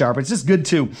C sharp. It's just good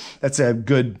too. I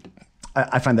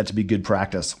find that to be good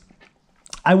practice.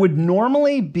 I would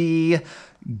normally be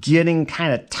getting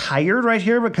kind of tired right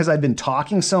here because I've been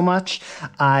talking so much.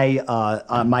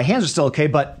 My hands are still okay,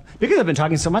 but because I've been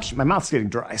talking so much, my mouth's getting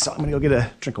dry. So I'm gonna go get a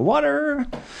drink of water.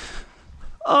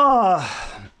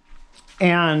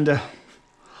 And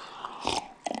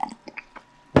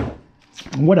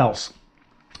what else?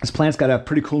 This plant's got a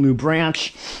pretty cool new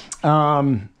branch.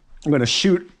 I'm going to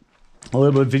shoot a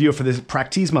little bit of video for this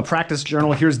Practisma practice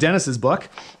journal. Here's Dennis's book.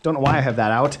 Don't know why I have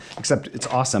that out, except it's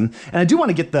awesome. And I do want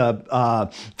to get the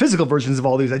physical versions of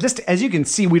all these. As you can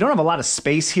see, we don't have a lot of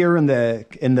space here in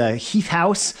the Heath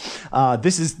house.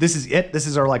 This is it. This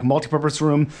is our like multi-purpose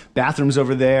room. Bathrooms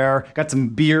over there. Got some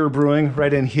beer brewing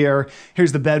right in here.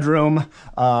 Here's the bedroom.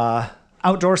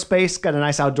 Outdoor space, got a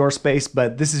nice outdoor space,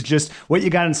 but this is just what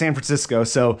you got in San Francisco.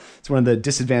 So it's one of the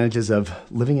disadvantages of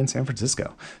living in San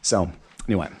Francisco. So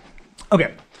anyway,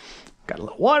 okay, got a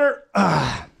little water,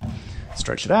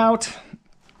 stretch it out.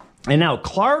 And now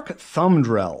Clark thumb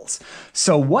drills.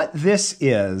 So what this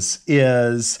is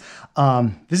this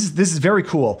is very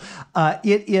cool.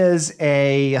 It is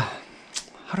a,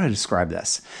 how do I describe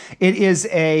this? It is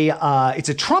it's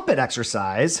a trumpet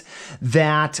exercise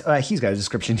that he's got a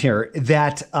description here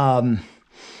that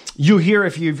you hear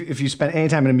if you spent any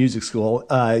time in a music school,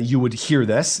 you would hear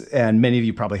this, and many of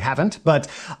you probably haven't. But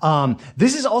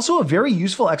this is also a very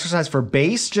useful exercise for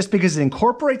bass, just because it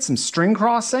incorporates some string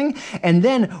crossing. And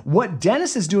then what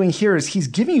Dennis is doing here is he's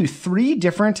giving you 3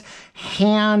 different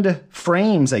hand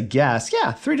frames, I guess.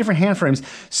 Yeah, 3 different hand frames,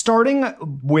 starting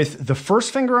with the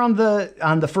first finger on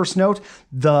the first note.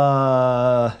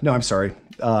 That's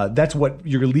what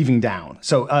you're leaving down.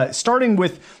 So starting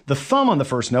with the thumb on the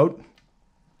first note,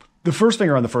 the first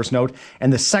finger on the first note,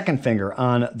 and the second finger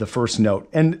on the first note.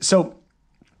 And so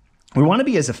we want to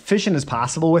be as efficient as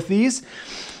possible with these.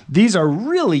 These are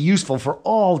really useful for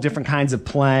all different kinds of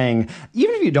playing.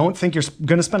 Even if you don't think you're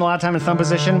going to spend a lot of time in thumb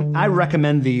position, I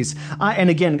recommend these.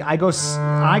 And again, I go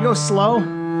slow.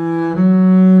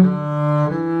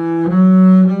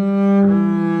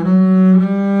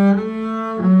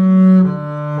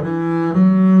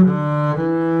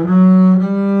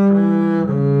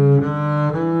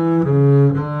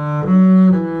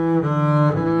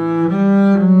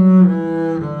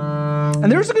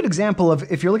 example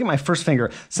of, if you're looking at my first finger,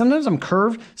 sometimes I'm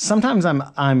curved, sometimes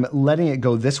I'm letting it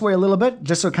go this way a little bit,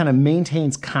 just so it kind of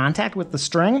maintains contact with the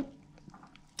string.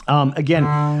 Again,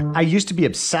 I used to be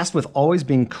obsessed with always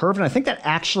being curved, and I think that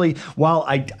actually, while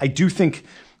I do think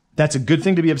that's a good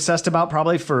thing to be obsessed about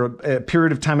probably for a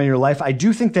period of time in your life, I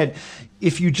do think that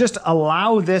if you just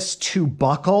allow this to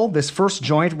buckle, this first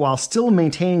joint, while still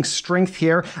maintaining strength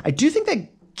here, I do think that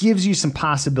gives you some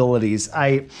possibilities.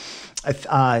 I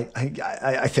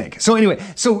think. So anyway,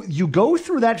 so you go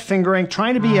through that fingering,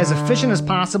 trying to be as efficient as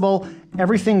possible.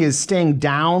 Everything is staying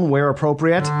down where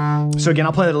appropriate. So again,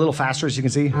 I'll play it a little faster as you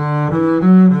can see.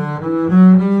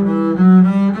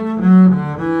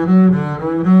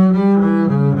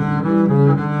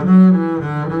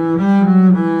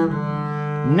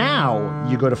 Now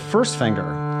you go to first finger,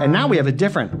 and now we have a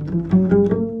different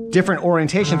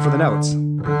orientation for the notes.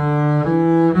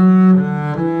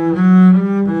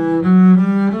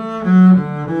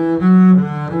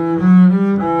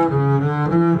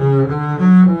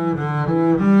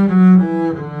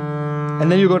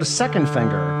 And then you go to second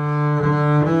finger.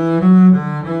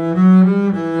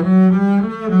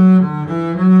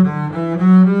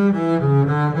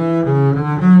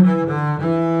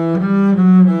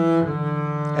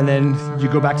 And then you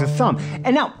go back to thumb.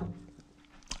 And now,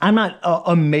 I'm not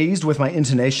amazed with my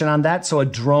intonation on that, so a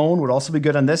drone would also be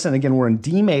good on this. And again, we're in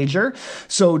D major,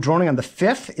 so droning on the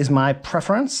fifth is my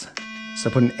preference. So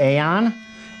I put an A on,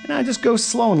 and I just go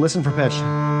slow and listen for pitch.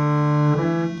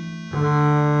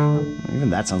 Even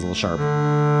that sounds a little sharp.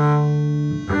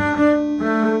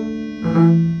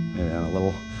 Maybe a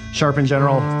little sharp in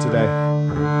general today.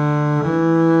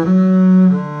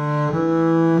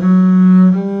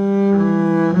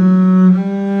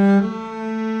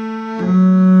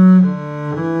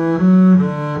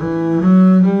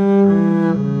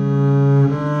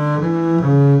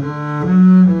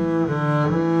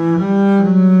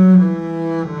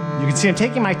 You can see I'm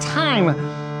taking my time,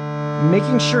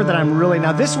 making sure that I'm really,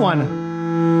 now this one,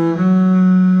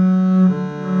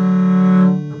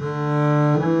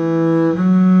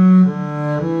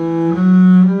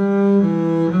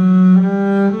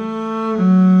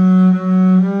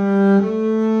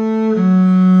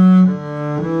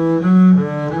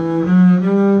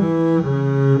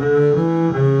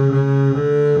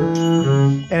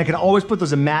 and I can always put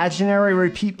those imaginary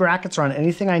repeat brackets around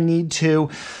anything I need to.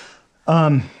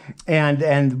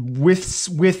 And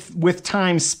with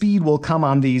time, speed will come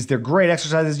on these. They're great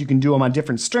exercises. You can do them on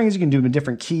different strings. You can do them in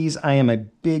different keys. I am a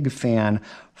big fan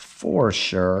for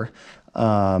sure.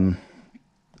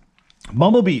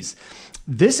 Bumblebees.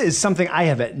 This is something I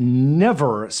have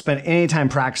never spent any time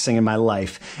practicing in my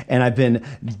life, and I've been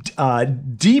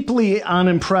deeply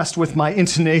unimpressed with my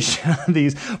intonation on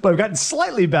these, but I've gotten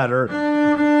slightly better.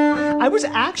 I was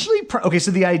actually, okay,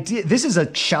 so the idea, this is a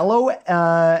cello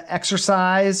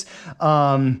exercise,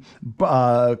 the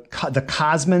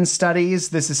Cosman studies.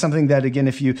 This is something that, again,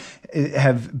 if you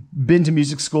have been to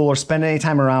music school or spend any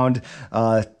time around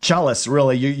cellists,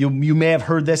 really, you may have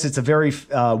heard this. It's a very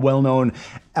well-known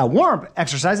warm-up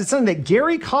exercise. It's something that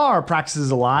Gary Carr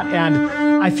practices a lot, and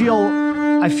I feel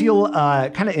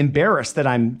kind of embarrassed that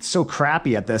I'm so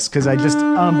crappy at this, because I just,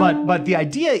 but the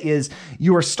idea is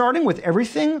you are starting with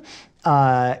everything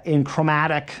in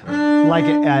chromatic, like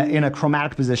in a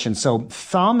chromatic position. So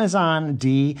thumb is on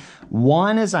D,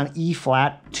 1 is on E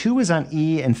flat, 2 is on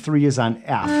E, and 3 is on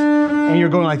F. And you're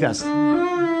going like this.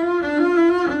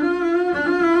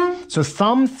 So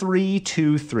thumb, 3,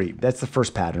 2, 3. That's the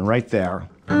first pattern right there.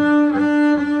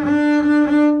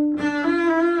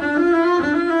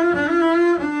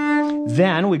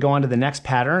 Then we go on to the next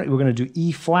pattern. We're going to do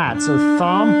E flat. So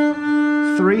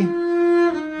thumb, 3,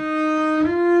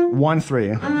 1, 3.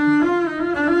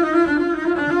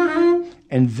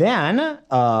 And then,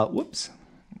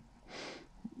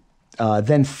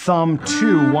 then thumb,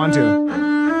 2, 1, 2.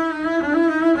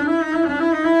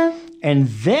 And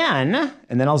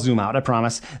then I'll zoom out, I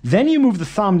promise. Then you move the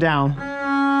thumb down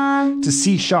to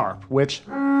C sharp, which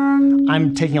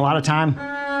I'm taking a lot of time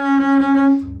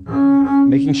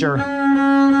making sure that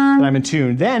I'm in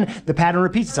tune. Then the pattern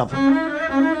repeats itself.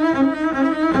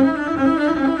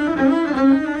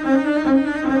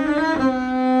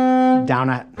 Down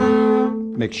at,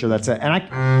 make sure that's it.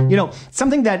 And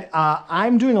something that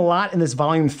I'm doing a lot in this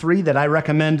volume 3 that I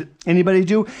recommend anybody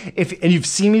do, and you've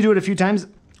seen me do it a few times,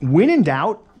 when in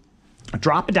doubt,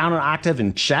 drop it down an octave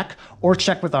and check, or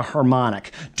check with a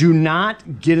harmonic. Do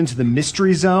not get into the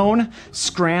mystery zone,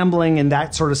 scrambling and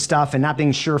that sort of stuff, and not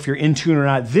being sure if you're in tune or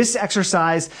not. This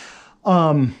exercise,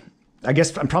 I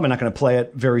guess I'm probably not going to play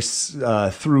it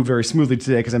through very smoothly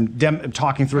today because I'm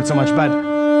talking through it so much, but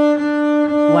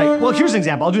Like, well, here's an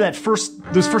example. I'll do those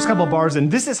first couple of bars,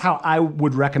 and this is how I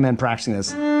would recommend practicing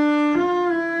this.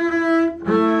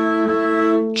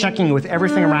 Checking with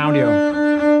everything around you.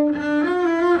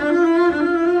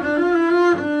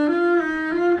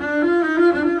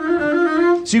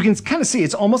 So you can kind of see,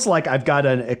 it's almost like I've got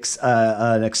an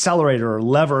accelerator or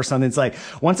lever or something. It's like,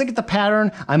 once I get the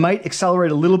pattern, I might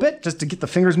accelerate a little bit just to get the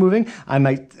fingers moving.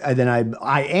 I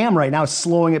am right now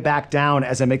slowing it back down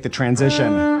as I make the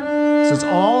transition. So it's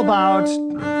all about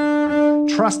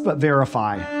trust but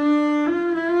verify.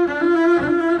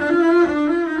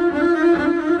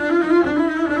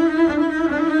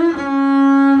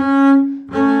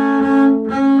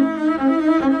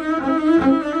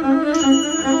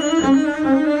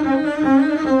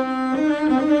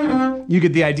 You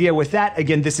get the idea with that.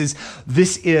 Again, this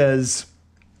is,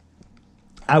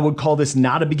 I would call this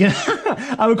not a beginner.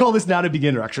 I would call this not a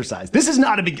beginner exercise. This is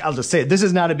not I'll just say it. This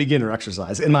is not a beginner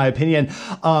exercise, in my opinion.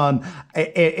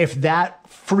 If that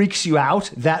freaks you out,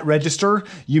 that register,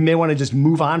 you may want to just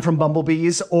move on from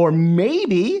bumblebees. Or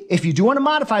maybe, if you do want to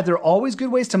modify it, there are always good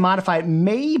ways to modify it.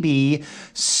 Maybe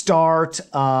just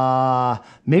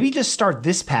start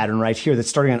this pattern right here that's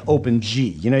starting on open G.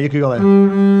 You know, you could go like,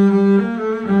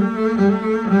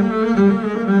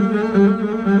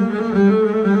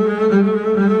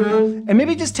 and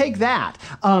maybe just take that.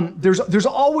 There's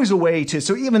always a way to,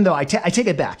 so even though I take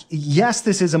it back, yes,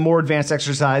 this is a more advanced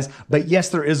exercise, but yes,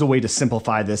 there is a way to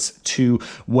simplify this to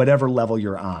whatever level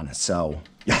you're on. So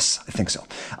yes, I think so.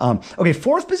 Okay,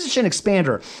 fourth position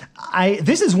expander.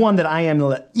 This is one that I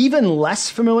am even less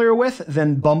familiar with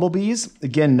than bumblebees.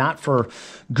 Again, not for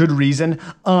good reason.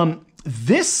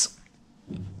 This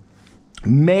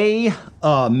may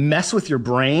mess with your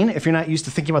brain if you're not used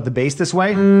to thinking about the bass this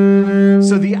way.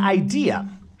 So the idea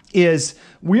is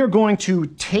we are going to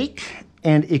take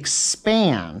and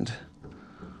expand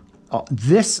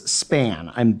this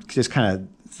span. I'm just kind of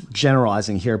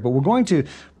generalizing here, but we're going to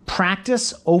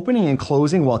practice opening and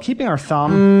closing while keeping our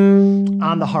thumb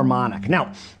on the harmonic.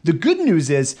 Now, the good news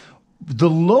is the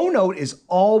low note is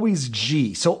always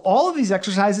G. So all of these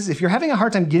exercises, if you're having a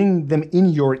hard time getting them in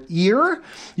your ear,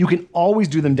 you can always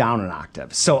do them down an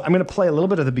octave. So I'm going to play a little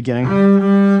bit at the beginning.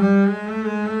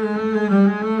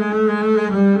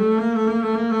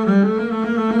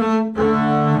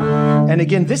 And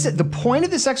again, the point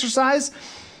of this exercise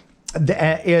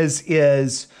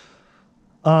is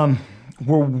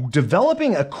we're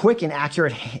developing a quick and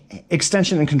accurate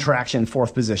extension and contraction in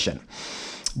fourth position.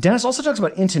 Dennis also talks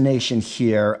about intonation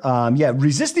here.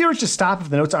 Resist the urge to stop if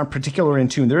the notes aren't particularly in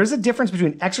tune. There is a difference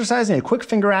between exercising a quick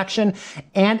finger action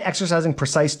and exercising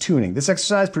precise tuning. This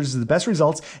exercise produces the best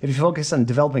results if you focus on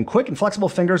developing quick and flexible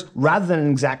fingers rather than an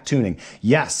exact tuning.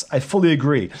 Yes, I fully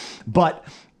agree. But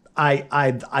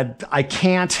I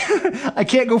can't I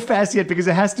can't go fast yet because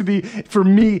it has to be, for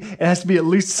me, it has to be at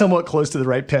least somewhat close to the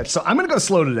right pitch. So I'm gonna go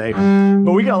slow today,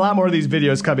 but we got a lot more of these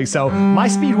videos coming, so my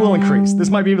speed will increase.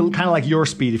 This might be kind of like your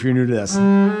speed if you're new to this.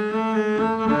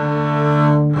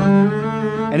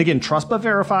 And again, trust but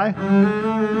verify.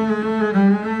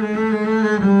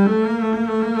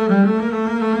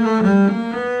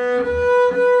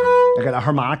 I got a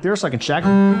harmonic there so I can check.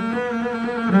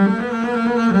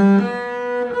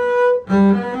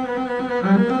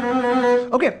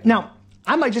 Okay, now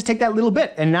I might just take that little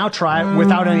bit and now try it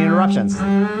without any interruptions.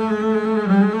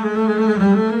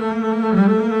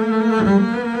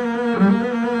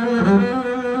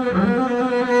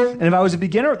 And if I was a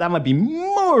beginner, that might be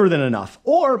more than enough.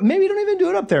 Or maybe don't even do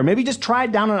it up there. Maybe just try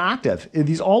it down an octave.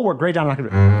 These all work great down an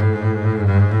octave.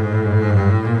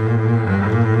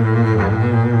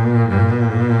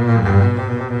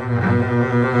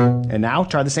 And now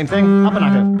try the same thing, up an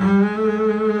octave.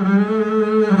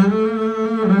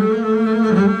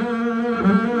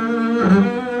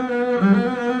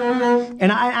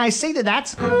 And I say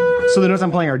that's, so the notes I'm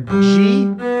playing are G,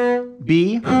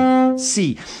 B,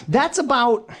 C. That's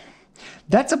something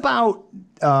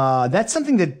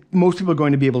that most people are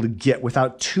going to be able to get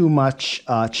without too much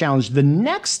challenge. The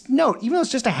next note, even though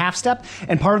it's just a half step,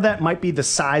 and part of that might be the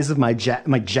size of my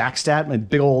jack stat, my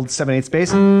big old 7/8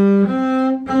 bass,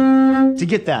 to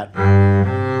get that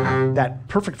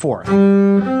perfect fourth.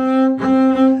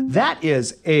 That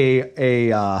is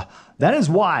that is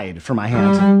wide for my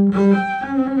hand.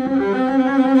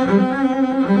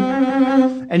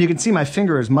 And you can see my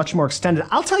finger is much more extended.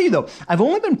 I'll tell you though, I've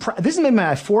only been, this is maybe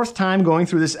my fourth time going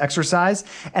through this exercise,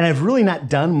 and I've really not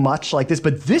done much like this,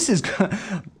 but this is,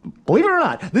 believe it or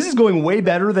not, this is going way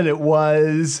better than it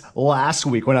was last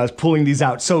week when I was pulling these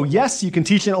out. So yes, you can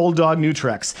teach an old dog new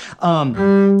tricks.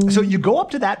 So you go up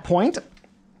to that point,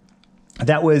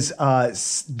 that was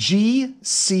G,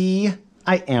 C,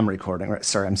 I am recording. Right?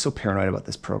 Sorry, I'm so paranoid about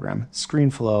this program.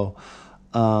 ScreenFlow.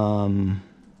 Am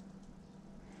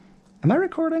I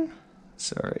recording?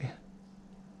 Sorry.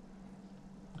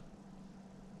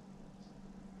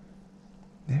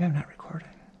 Maybe I'm not recording.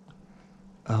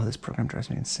 Oh, this program drives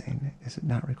me insane. Is it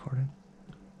not recording?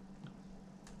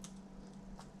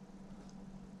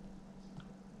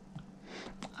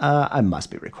 I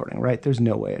must be recording, right? There's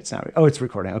no way it's not. Oh, it's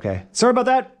recording. Okay. Sorry about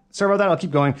that. I'll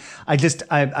keep going. I'm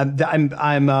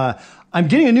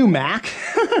getting a new Mac.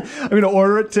 I'm going to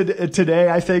order it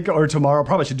today, I think, or tomorrow.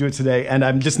 Probably should do it today. And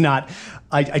I'm just not.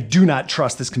 I do not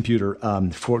trust this computer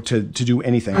to do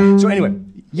anything. So anyway,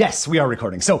 yes, we are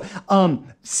recording. So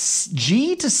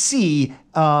G to C,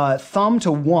 thumb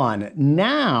to 1.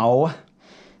 Now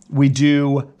we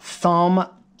do thumb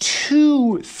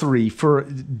 2, 3 for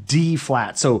D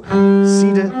flat. So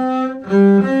C to,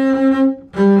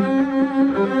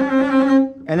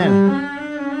 and then,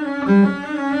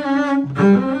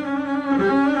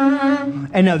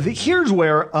 and now here's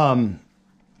where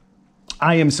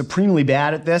I am supremely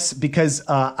bad at this because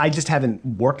I just haven't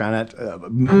worked on it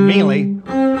mainly.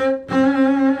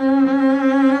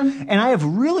 And I have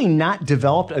really not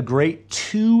developed a great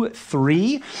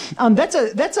 2-3.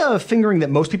 That's a fingering that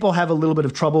most people have a little bit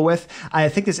of trouble with. I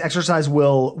think this exercise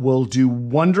will do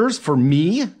wonders for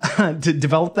me to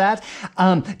develop that.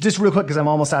 Just real quick, because I'm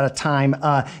almost out of time.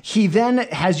 He then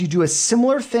has you do a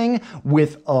similar thing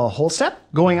with a whole step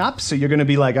going up. So you're going to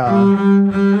be like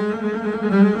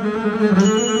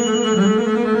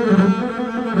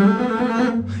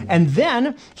and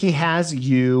then he has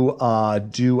you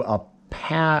do a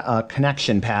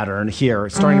connection pattern here,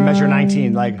 starting to measure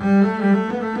 19, like.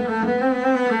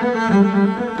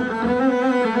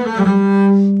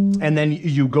 And then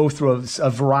you go through a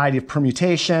variety of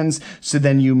permutations. So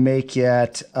then you make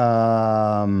it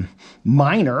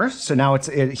minor. So now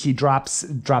he drops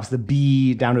the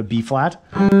B down to a B flat.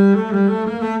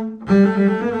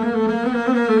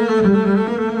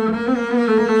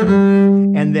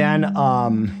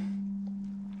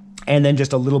 And then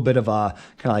just a little bit of a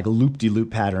kind of like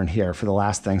loop-de-loop pattern here for the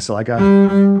last thing. So like a.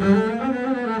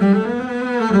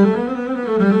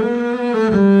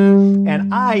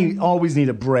 And I always need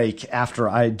a break after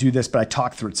I do this, but I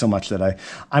talk through it so much that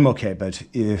I'm okay. But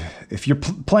if you're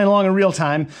playing along in real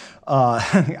time,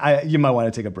 you might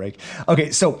want to take a break.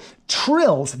 Okay, so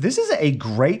trills. This is a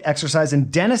great exercise,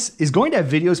 and Dennis is going to have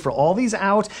videos for all these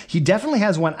out. He definitely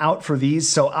has one out for these,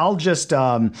 so I'll just.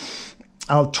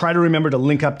 I'll try to remember to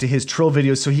link up to his trill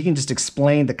videos so he can just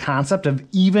explain the concept of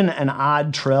even and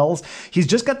odd trills. He's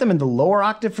just got them in the lower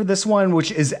octave for this one,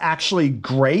 which is actually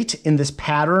great in this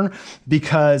pattern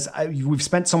because we've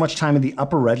spent so much time in the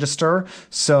upper register.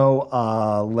 So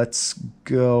let's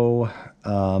go,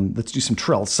 let's do some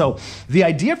trills. So the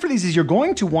idea for these is you're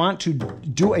going to want to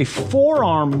do a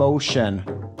forearm motion,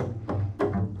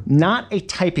 not a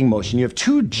typing motion. You have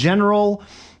two general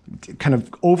kind of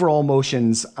overall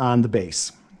motions on the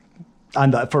bass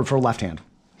for left hand.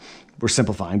 We're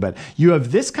simplifying, but you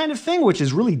have this kind of thing, which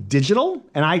is really digital,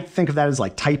 and I think of that as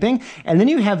like typing. And then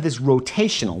you have this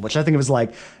rotational, which I think of as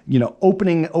like, you know,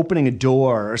 opening a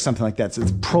door or something like that. So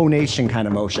it's pronation kind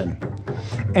of motion.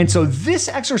 And so this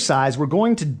exercise, we're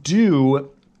going to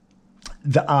do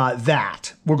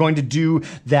that. We're going to do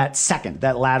that second,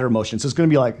 that ladder motion. So it's going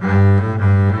to be like.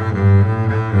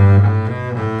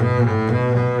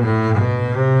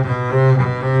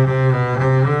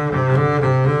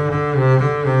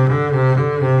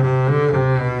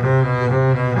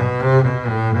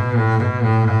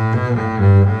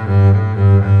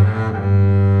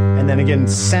 Again,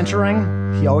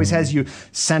 centering. He always has you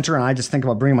center, and I just think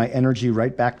about bringing my energy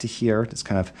right back to here. Just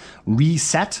kind of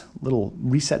reset, little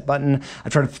reset button. I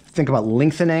try to think about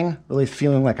lengthening, really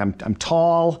feeling like I'm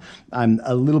tall. I'm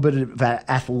a little bit of that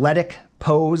athletic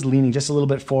pose, leaning just a little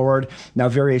bit forward. Now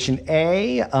variation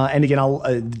A, and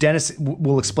again, Dennis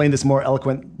will explain this more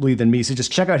eloquently than me, so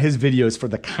just check out his videos for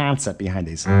the concept behind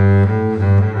these.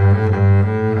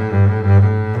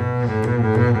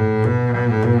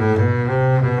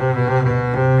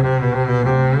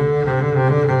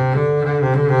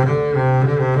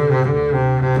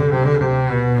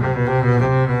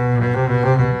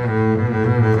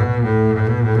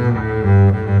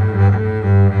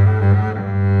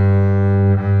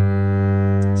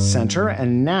 Center,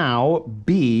 and now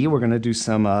B, we're going to do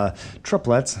some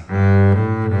triplets.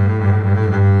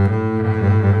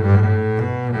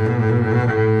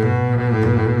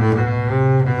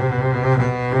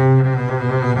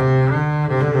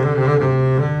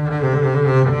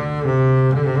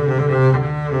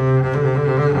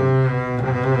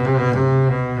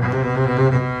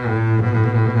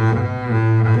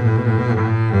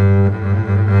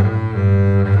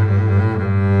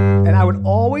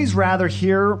 always rather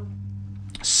hear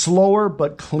slower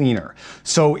but cleaner.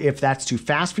 So if that's too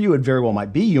fast for you, it very well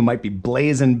might be. You might be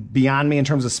blazing beyond me in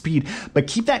terms of speed, but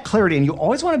keep that clarity, and you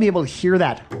always want to be able to hear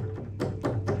that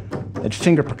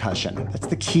finger percussion. That's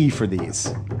the key for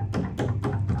these.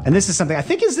 And this is something, I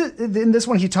think in this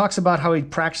one he talks about how he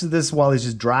practices this while he's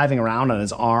just driving around on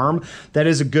his arm. That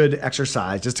is a good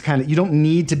exercise, just to kind of, you don't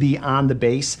need to be on the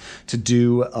bass to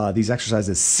do these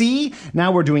exercises. C,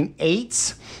 now we're doing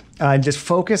 8s. Just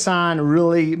focus on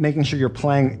really making sure you're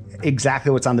playing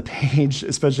exactly what's on the page,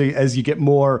 especially as you get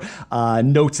more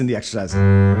notes in the exercise.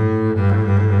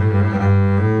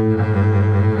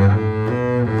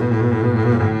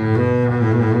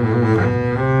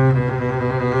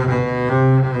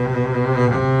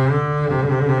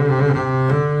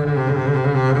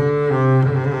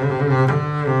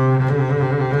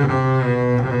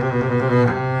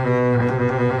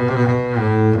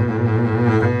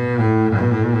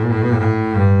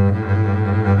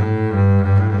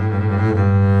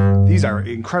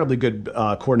 Incredibly good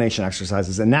coordination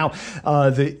exercises. And now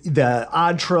the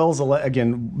odd trills,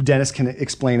 again, Dennis can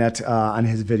explain it on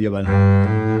his video, but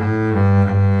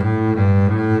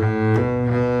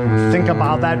think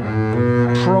about that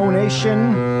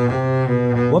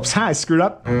pronation. Whoops, I screwed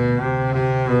up.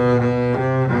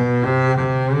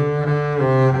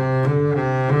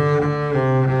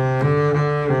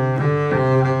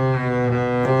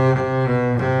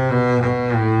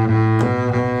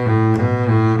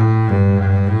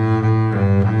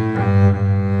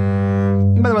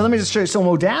 Let me just show you. So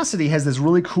Modacity has this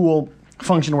really cool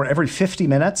function where every 50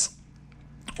 minutes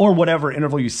or whatever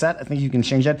interval you set, I think you can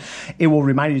change that, it will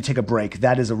remind you to take a break.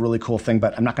 That is a really cool thing,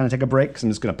 but I'm not going to take a break because I'm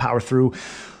just going to power through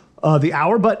the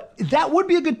hour. But that would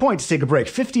be a good point to take a break.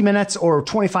 50 minutes or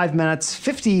 25 minutes.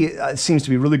 50 seems to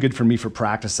be really good for me for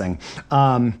practicing.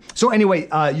 So anyway,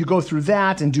 you go through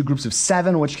that and do groups of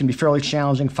 7, which can be fairly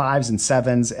challenging, 5s and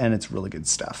 7s, and it's really good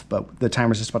stuff. But the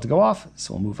timer's just about to go off,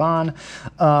 so we'll move on.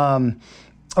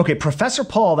 Okay, Professor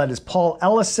Paul, that is Paul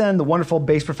Ellison, the wonderful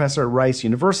bass professor at Rice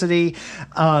University.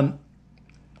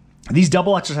 These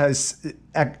double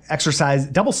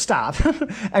stop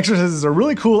exercises are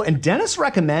really cool, and Dennis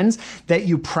recommends that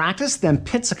you practice them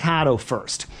pizzicato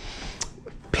first.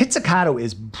 Pizzicato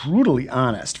is brutally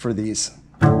honest for these.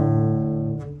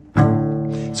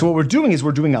 So what we're doing is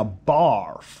we're doing a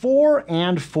bar, 4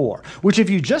 and 4, which if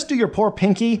you just do your poor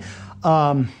pinky,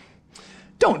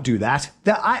 don't do that.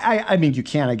 I mean, you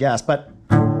can, I guess, but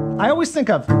I always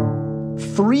think of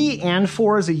 3 and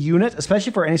 4 as a unit,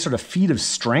 especially for any sort of feat of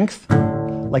strength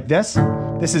like this.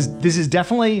 This is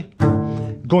definitely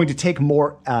going to take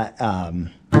more.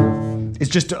 It's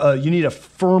just you need a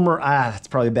firmer. That's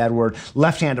probably a bad word.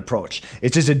 Left-hand approach.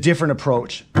 It's just a different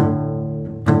approach.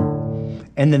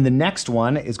 And then the next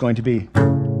one is going to be.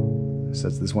 So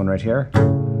it's this one right here.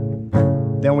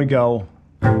 Then we go.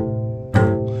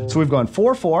 So we've gone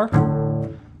 4-4,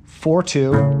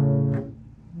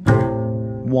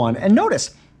 4-2, 1. And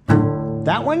notice,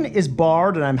 that one is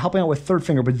barred and I'm helping out with third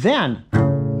finger. But then,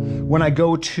 when I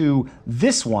go to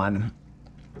this one,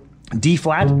 D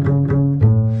flat,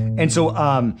 and so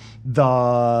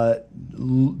the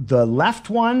left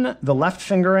one, the left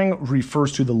fingering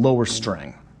refers to the lower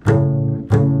string.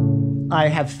 I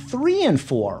have 3 and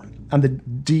 4 on the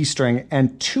D string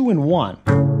and 2 and 1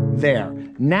 there.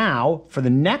 Now, for the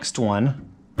next one,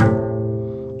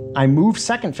 I move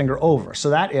second finger over. So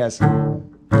that is,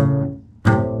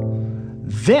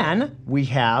 then we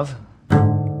have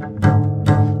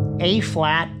A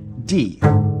flat, D.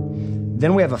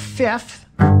 Then we have a 5th.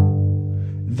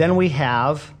 Then we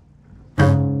have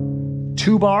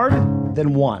 2 barred,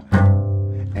 then 1.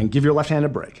 And give your left hand a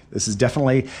break. This is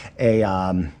definitely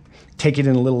a, take it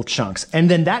in little chunks. And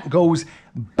then that goes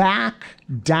back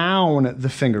down the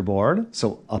fingerboard,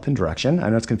 so up in direction. I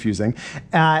know it's confusing.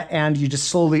 And you just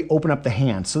slowly open up the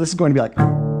hand. So this is going to be like.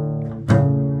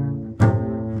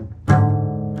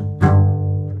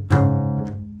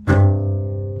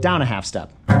 Down a half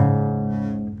step.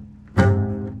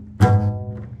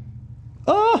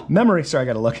 Oh, memory. Sorry, I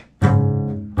gotta look.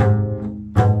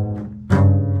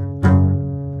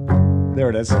 There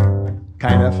it is.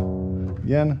 Kind of.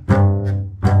 Again.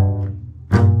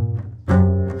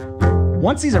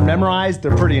 Once these are memorized,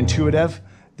 they're pretty intuitive.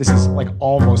 This is like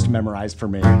almost memorized for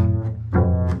me.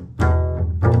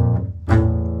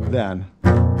 Then.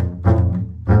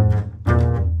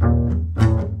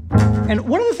 And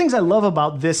one of the things I love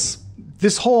about this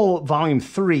whole volume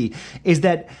 3 is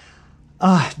that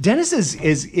Dennis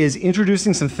is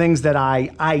introducing some things that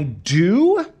I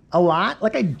do a lot.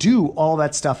 Like I do all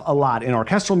that stuff a lot in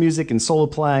orchestral music and solo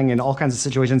playing and all kinds of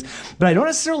situations, but I don't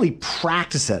necessarily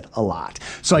practice it a lot.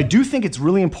 So I do think it's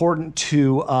really important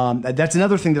to, that's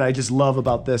another thing that I just love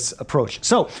about this approach.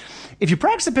 So if you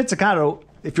practice a pizzicato,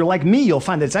 if you're like me, you'll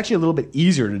find that it's actually a little bit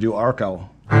easier to do arco.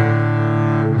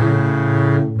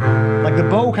 Like the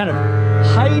bow kind of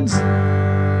hides,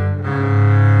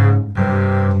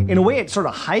 in a way it sort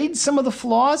of hides some of the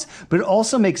flaws, but it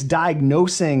also makes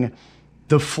diagnosing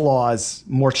the flaws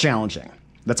more challenging.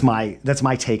 That's my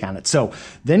take on it. So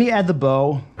then you add the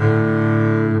bow.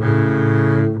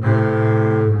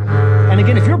 And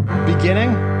again, if you're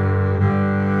beginning,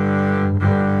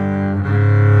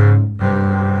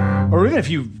 or even if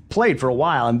you've played for a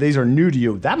while and these are new to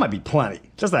you, that might be plenty.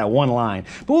 Just that one line.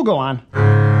 But we'll go on.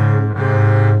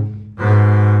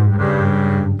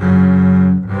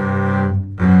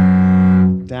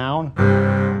 Down.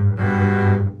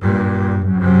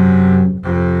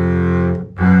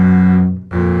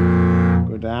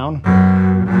 Go down.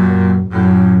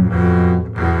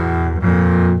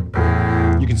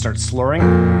 You can start slurring. You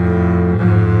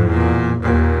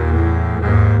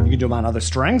can do them on other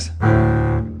strings.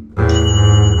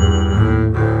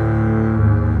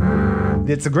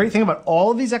 It's the great thing about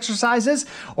all of these exercises,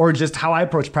 or just how I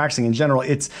approach practicing in general.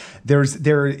 It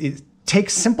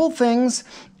takes simple things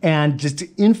and just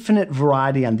infinite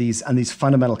variety on these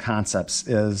fundamental concepts.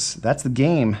 That's the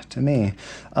game to me.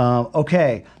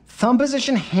 Okay, thumb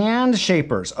position hand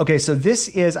shapers. Okay, so this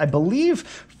is, I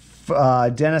believe,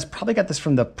 Dennis probably got this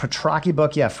from the Petracchi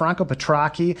book. Yeah, Franco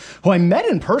Petracchi, who I met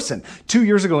in person 2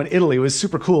 years ago in Italy. It was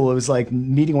super cool. It was like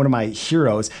meeting one of my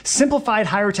heroes. Simplified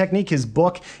Higher Technique, his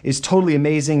book is totally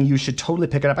amazing. You should totally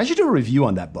pick it up. I should do a review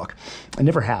on that book. I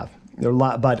never have. There are a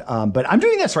lot, but I'm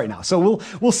doing this right now, so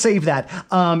we'll save that.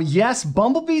 Yes,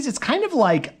 bumblebees. It's kind of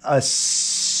like a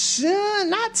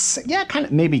kind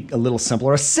of maybe a little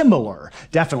simpler, a similar,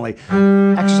 definitely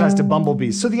exercise to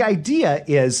bumblebees. So the idea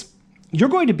is, you're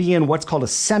going to be in what's called a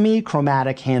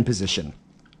semi-chromatic hand position.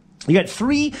 You got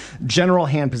three general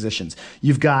hand positions.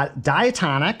 You've got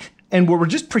diatonic, and we're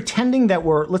just pretending that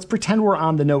let's pretend we're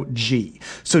on the note G.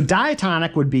 So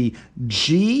diatonic would be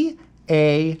G,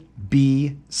 A,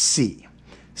 B, C.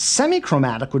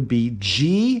 Semi-chromatic would be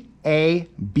G, A,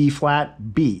 B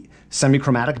flat, B.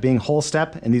 Semi-chromatic being whole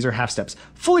step, and these are half steps.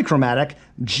 Fully chromatic,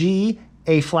 G,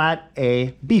 A flat,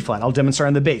 A, B flat. I'll demonstrate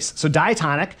on the bass. So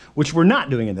diatonic, which we're not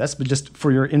doing in this, but just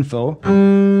for your info.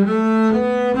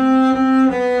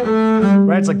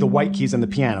 Right, it's like the white keys on the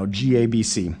piano, G, A, B,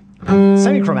 C.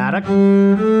 Semi-chromatic.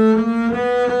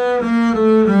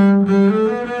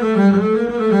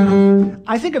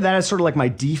 I think of that as sort of like my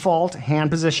default hand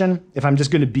position. If I'm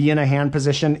just going to be in a hand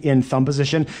position, in thumb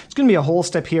position, it's going to be a whole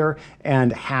step here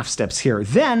and half steps here.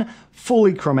 Then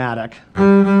fully chromatic.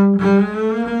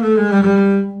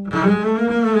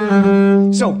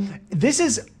 So this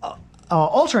is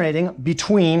alternating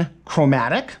between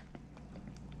chromatic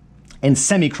and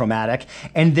semi-chromatic,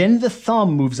 and then the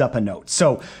thumb moves up a note.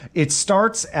 So it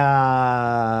starts,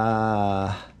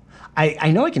 I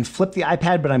know I can flip the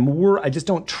iPad, but I just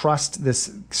don't trust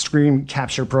this screen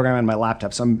capture program on my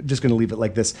laptop, so I'm just going to leave it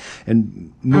like this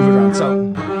and move it around. So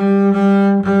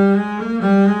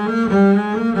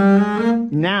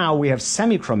now we have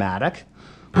semi-chromatic.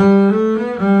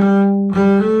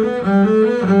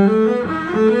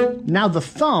 Now the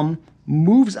thumb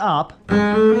moves up,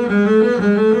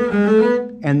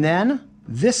 and then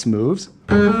this moves.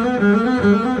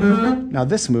 Now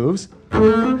this moves.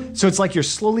 So it's like you're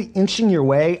slowly inching your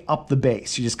way up the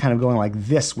bass. You're just kind of going like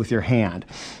this with your hand.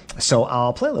 So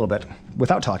I'll play a little bit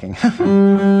without talking.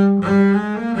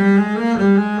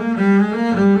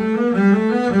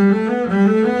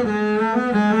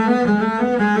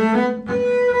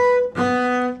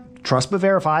 Trust but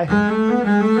verify.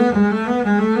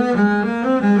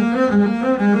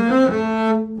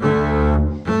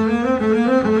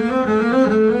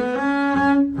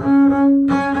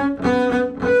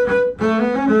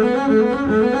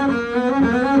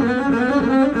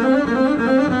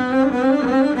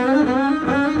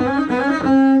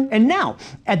 And now,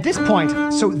 at this point,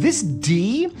 so this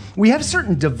D, we have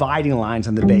certain dividing lines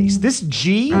on the bass. This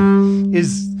G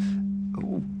is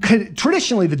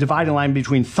traditionally the dividing line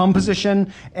between thumb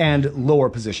position and lower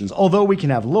positions. Although we can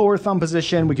have lower thumb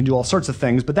position, we can do all sorts of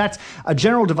things, but that's a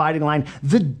general dividing line.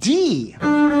 The D,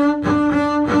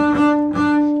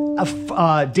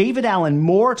 David Allen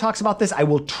Moore talks about this. I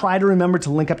will try to remember to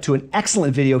link up to an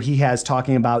excellent video he has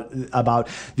talking about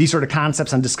these sort of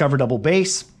concepts on Discover Double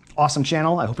Bass. awesome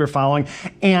channel. I hope you're following.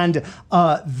 And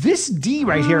this D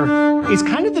right here is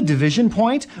kind of the division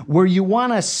point where you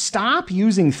want to stop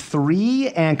using 3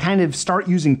 and kind of start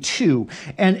using 2.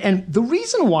 And the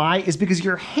reason why is because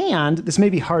your hand, this may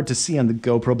be hard to see on the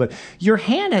GoPro, but your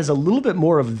hand has a little bit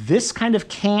more of this kind of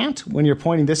cant when you're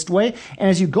pointing this way. And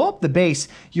as you go up the bass,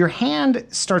 your hand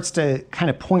starts to kind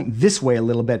of point this way a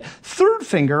little bit. Third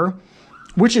finger,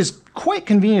 which is quite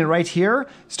convenient right here,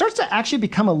 starts to actually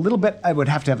become a little bit, I would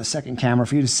have to have a second camera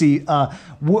for you to see,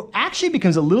 actually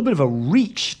becomes a little bit of a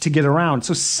reach to get around.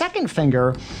 So second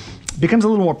finger becomes a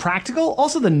little more practical.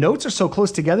 Also, the notes are so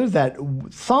close together that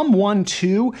thumb 1,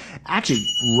 2 actually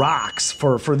rocks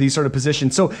for these sort of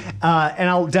positions. So, and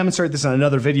I'll demonstrate this on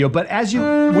another video, but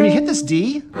when you hit this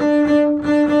D,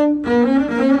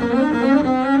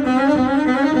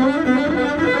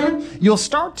 you'll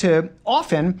start to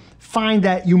often find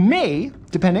that you may,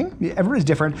 depending, everybody's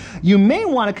different, you may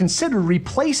want to consider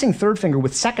replacing third finger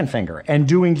with second finger and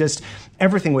doing just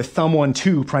everything with thumb 1,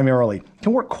 2 primarily. It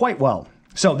can work quite well.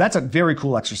 So that's a very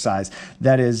cool exercise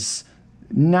that is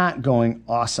not going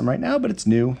awesome right now, but it's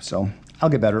new, so I'll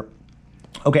get better.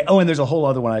 Okay, oh, and there's a whole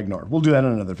other one I ignored. We'll do that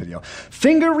in another video.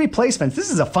 Finger replacements.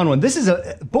 This is a fun one. This is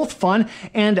both fun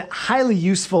and highly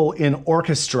useful in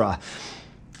orchestra.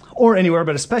 Or anywhere,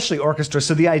 but especially orchestra.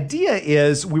 So the idea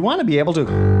is we want to be able to,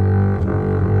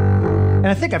 and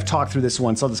I think I've talked through this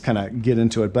once, so I'll just kind of get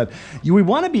into it, but we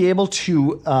want to be able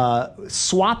to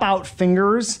swap out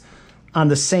fingers on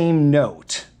the same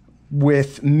note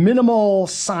with minimal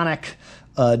sonic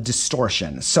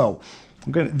distortion. So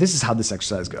this is how this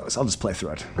exercise goes. I'll just play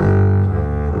through it.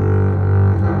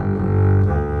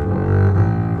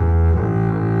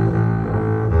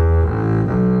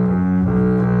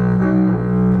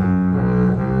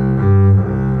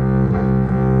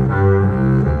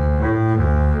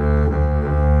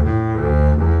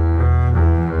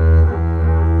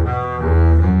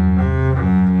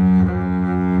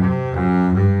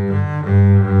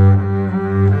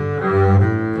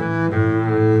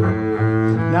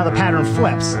 Now the pattern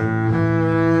flips.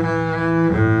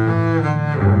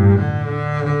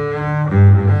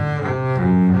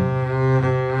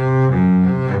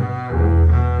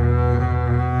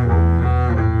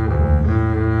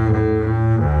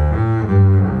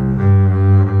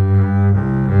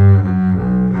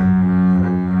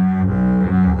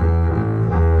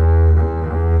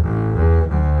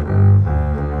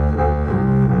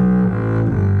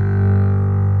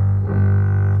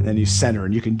 You center,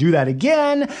 and you can do that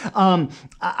again.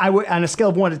 I would, on a scale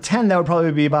of 1 to 10, that would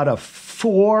probably be about a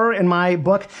 4 in my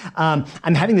book. I'm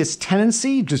having this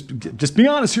tendency, just be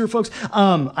honest here, folks.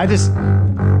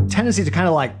 Tendency to kind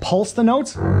of like pulse the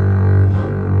notes.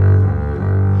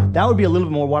 That would be a little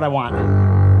bit more what I want.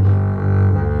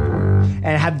 And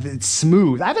have it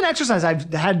smooth. I have an exercise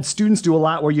I've had students do a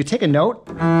lot where you take a note.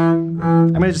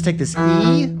 I'm gonna just take this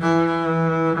E.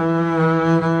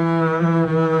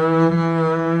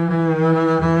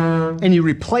 And you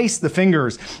replace the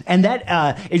fingers. And that,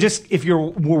 if you're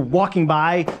walking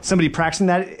by somebody practicing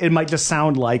that, it might just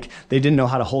sound like they didn't know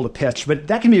how to hold a pitch. But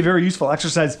that can be a very useful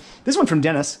exercise. This one from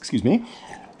Dennis, excuse me.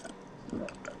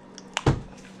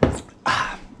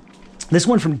 This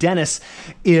one from Dennis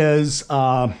is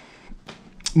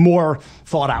more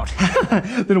thought out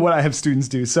than what I have students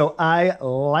do. So I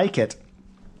like it.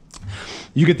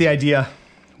 You get the idea.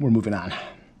 We're moving on.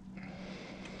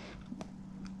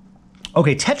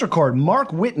 Okay, tetrachord,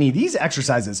 Mark Whitney. These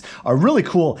exercises are really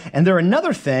cool. And they're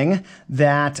another thing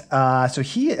that, so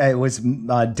he was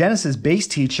Dennis's bass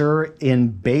teacher in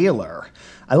Baylor.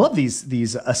 I love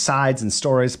these asides and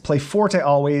stories. Play forte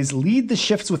always. Lead the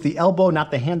shifts with the elbow,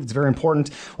 not the hand. It's very important.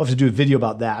 We'll have to do a video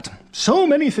about that. So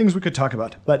many things we could talk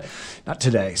about, but not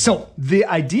today. So the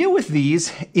idea with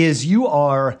these is you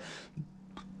are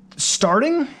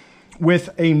starting with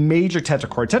a major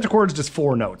tetrachord. Tetrachord is just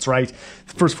 4 notes, right?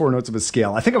 The first 4 notes of a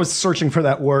scale. I think I was searching for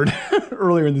that word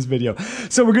earlier in this video.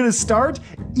 So we're gonna start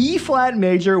E flat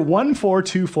major, 1, 4,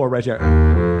 2, 4 right here.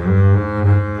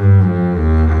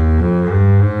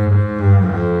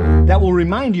 That will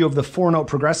remind you of the 4-note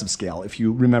progressive scale if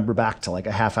you remember back to like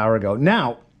a half hour ago.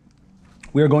 Now,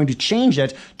 we are going to change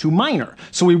it to minor.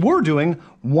 So we were doing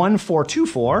 1, 4, 2,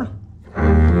 4.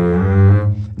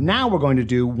 Now we're going to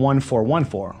do 1, 4, 1,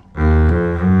 4.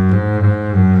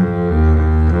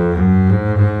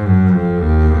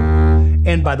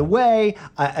 And by the way,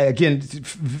 again,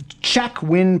 check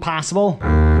when possible.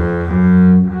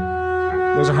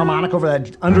 There's a harmonic over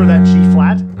that, under that G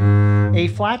flat, A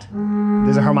flat.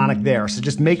 There's a harmonic there. So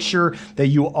just make sure that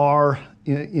you are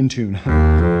in tune.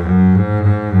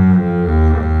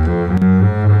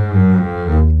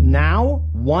 Now,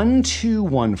 1, 2,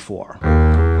 1, 4.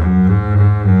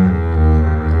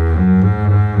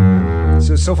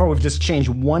 So far we've just changed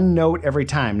one note every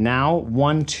time. Now,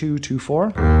 1, 2, 2,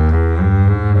 4.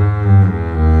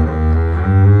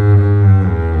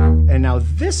 And now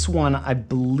this one, I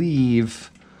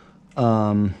believe,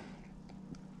 yeah,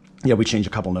 we changed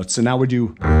a couple notes. So now we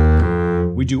do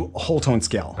whole tone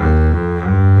scale.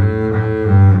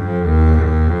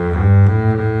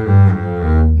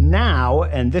 Now,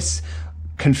 and this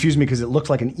confused me because it looked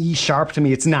like an E sharp to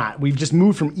me. It's not. We've just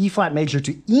moved from E flat major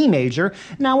to E major.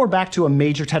 Now we're back to a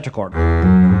major tetrachord.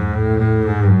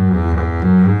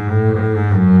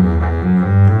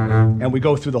 And we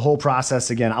go through the whole process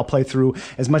again. I'll play through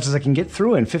as much as I can get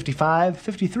through in 55,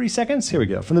 53 seconds. Here we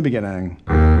go, from the beginning.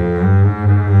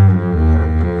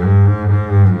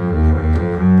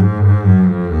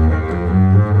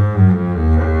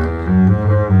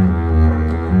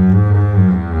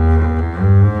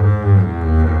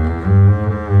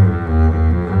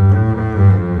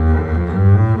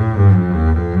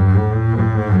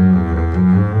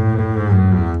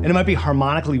 It might be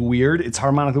harmonically weird. It's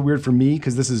harmonically weird for me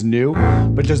because this is new,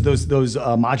 but just those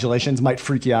modulations might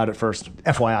freak you out at first.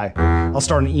 FYI. I'll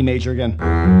start in E major again.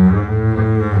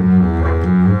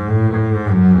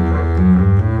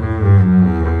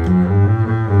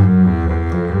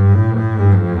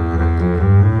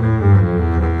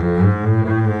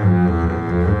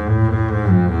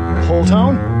 Whole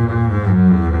tone.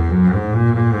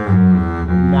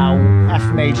 Now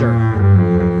F major.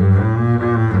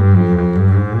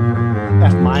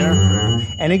 F minor.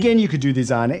 And again, you could do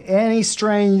these on any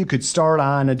string. You could start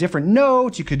on a different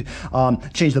note. You could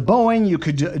change the bowing. You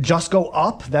could just go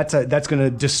up. That's going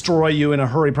to destroy you in a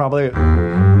hurry, probably.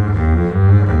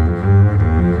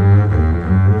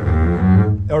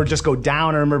 Or just go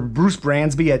down. I remember Bruce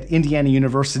Bransby at Indiana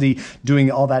University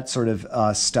doing all that sort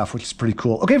of stuff, which is pretty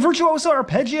cool. Okay, virtuoso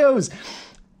arpeggios.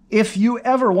 If you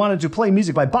ever wanted to play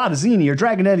music by Bottesini or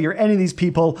Dragonetti or any of these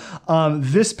people,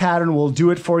 this pattern will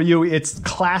do it for you. It's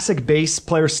classic bass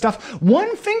player stuff.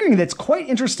 One fingering that's quite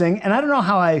interesting, and I don't know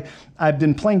how I've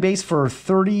been playing bass for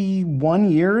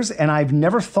 31 years, and I've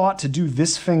never thought to do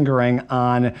this fingering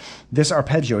on this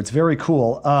arpeggio. It's very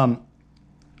cool.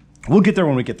 We'll get there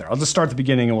when we get there. I'll just start at the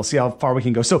beginning and we'll see how far we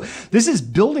can go. So this is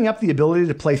building up the ability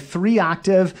to play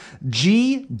 3-octave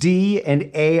G, D,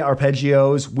 and A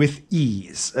arpeggios with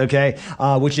ease, okay?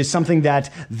 Which is something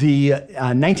that the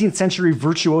 19th century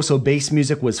virtuoso bass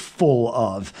music was full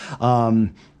of.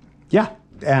 Yeah,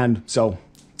 and so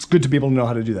it's good to be able to know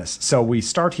how to do this. So we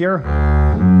start here.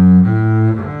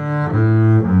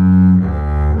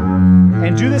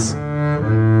 And do this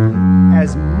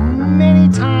as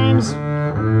many times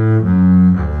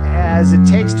as it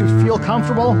takes to feel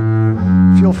comfortable.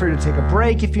 Feel free to take a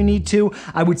break if you need to.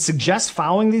 I would suggest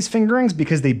following these fingerings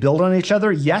because they build on each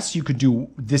other. Yes, you could do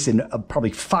this in probably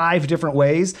 5 different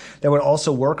ways that would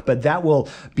also work, but that will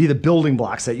be the building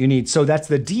blocks that you need. So that's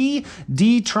the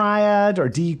D triad or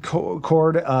D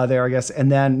chord there, I guess.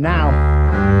 And then now,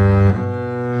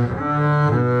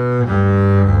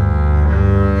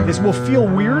 this will feel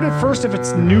weird at first if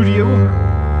it's new to you.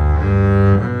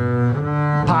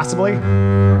 Possibly.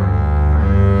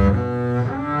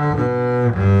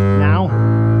 Now.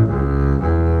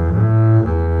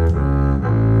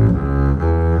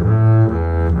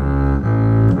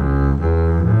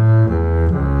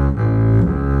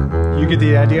 You get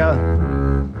the idea?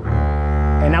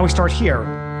 And now we start here.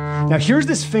 Now here's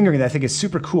this fingering that I think is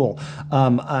super cool.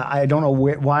 I don't know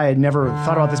why I'd never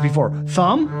thought about this before.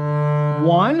 Thumb,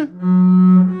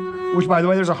 1, which by the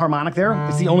way, there's a harmonic there.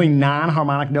 It's the only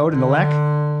non-harmonic note in the lick.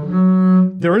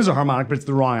 There is a harmonic, but it's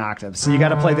the wrong octave. So you got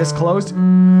to play this closed.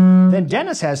 Then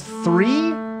Dennis has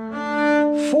 3,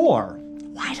 4.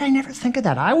 Why did I never think of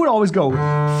that? I would always go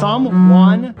thumb,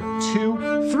 1,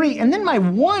 2, 3. And then my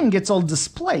 1 gets all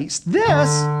displaced.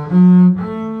 This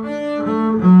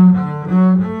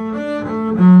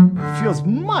feels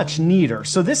much neater.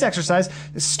 So this exercise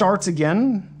starts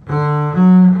again.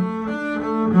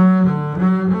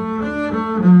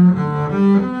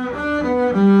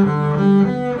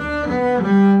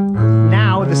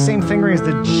 Now the same fingering as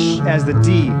the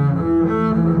D.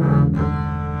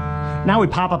 Now we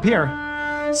pop up here.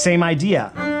 Same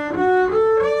idea.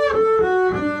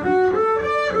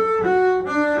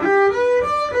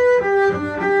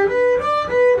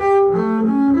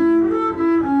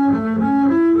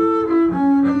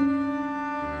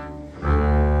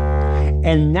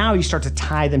 And now you start to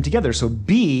tie them together. So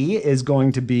B is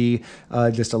going to be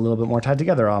just a little bit more tied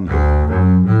together. And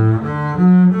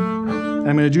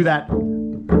I'm going to do that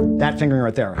fingering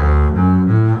right there.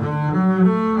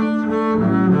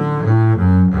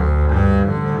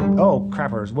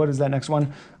 crappers. What is that next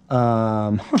one?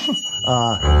 Time's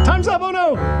up, oh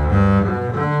no!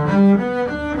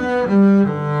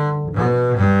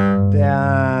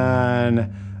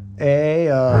 Then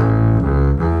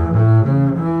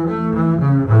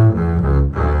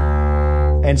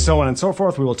and so on and so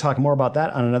forth. We will talk more about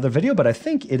that on another video, but I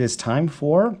think it is time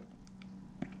for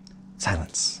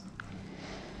silence.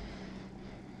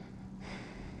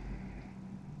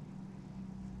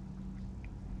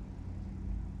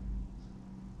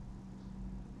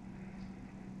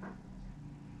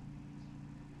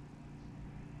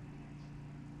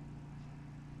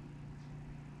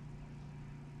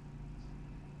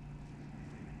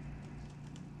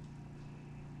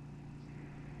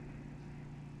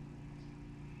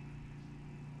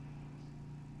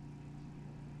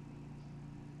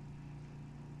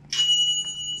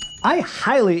 I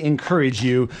highly encourage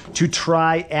you to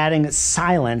try adding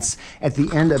silence at the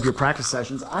end of your practice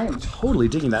sessions. I am totally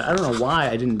digging that. I don't know why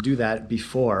I didn't do that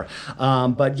before.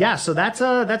 But yeah, so that's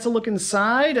a look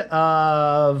inside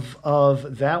of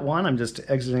that one. I'm just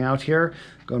exiting out here.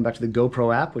 Going back to the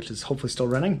GoPro app, which is hopefully still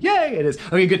running. Yay, it is.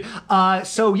 Okay, good.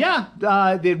 So yeah,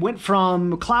 it went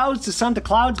from clouds to sun to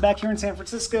clouds back here in San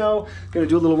Francisco. Gonna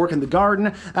do a little work in the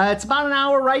garden. It's about an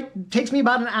hour, right? Takes me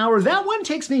about an hour. That one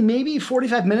takes me maybe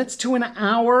 45 minutes to an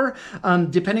hour,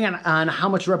 depending on how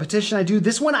much repetition I do.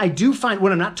 This one I do find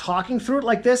when I'm not talking through it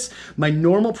like this, my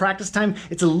normal practice time,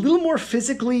 it's a little more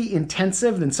physically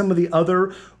intensive than some of the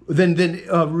other than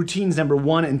routines number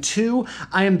 1 and 2.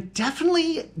 I am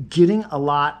definitely getting a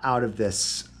lot out of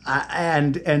this.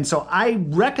 And so I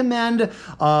recommend,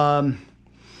 I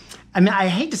mean, I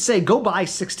hate to say go buy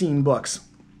 16 books.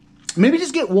 Maybe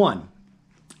just get one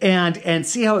and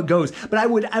see how it goes. But I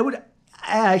would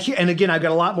and again, I've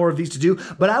got a lot more of these to do,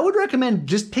 but I would recommend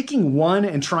just picking one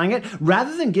and trying it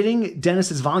rather than getting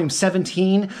Dennis's volume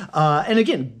 17. And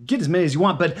again, get as many as you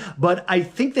want, but I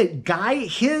think that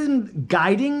him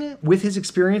guiding with his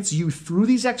experience you through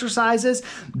these exercises,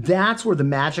 that's where the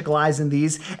magic lies in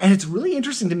these. And it's really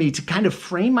interesting to me to kind of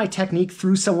frame my technique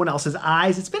through someone else's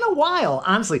eyes. It's been a while,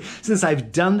 honestly, since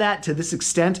I've done that to this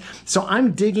extent. So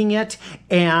I'm digging it,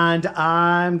 and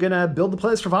I'm gonna build the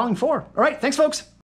playlist for volume 4. All right, thanks folks.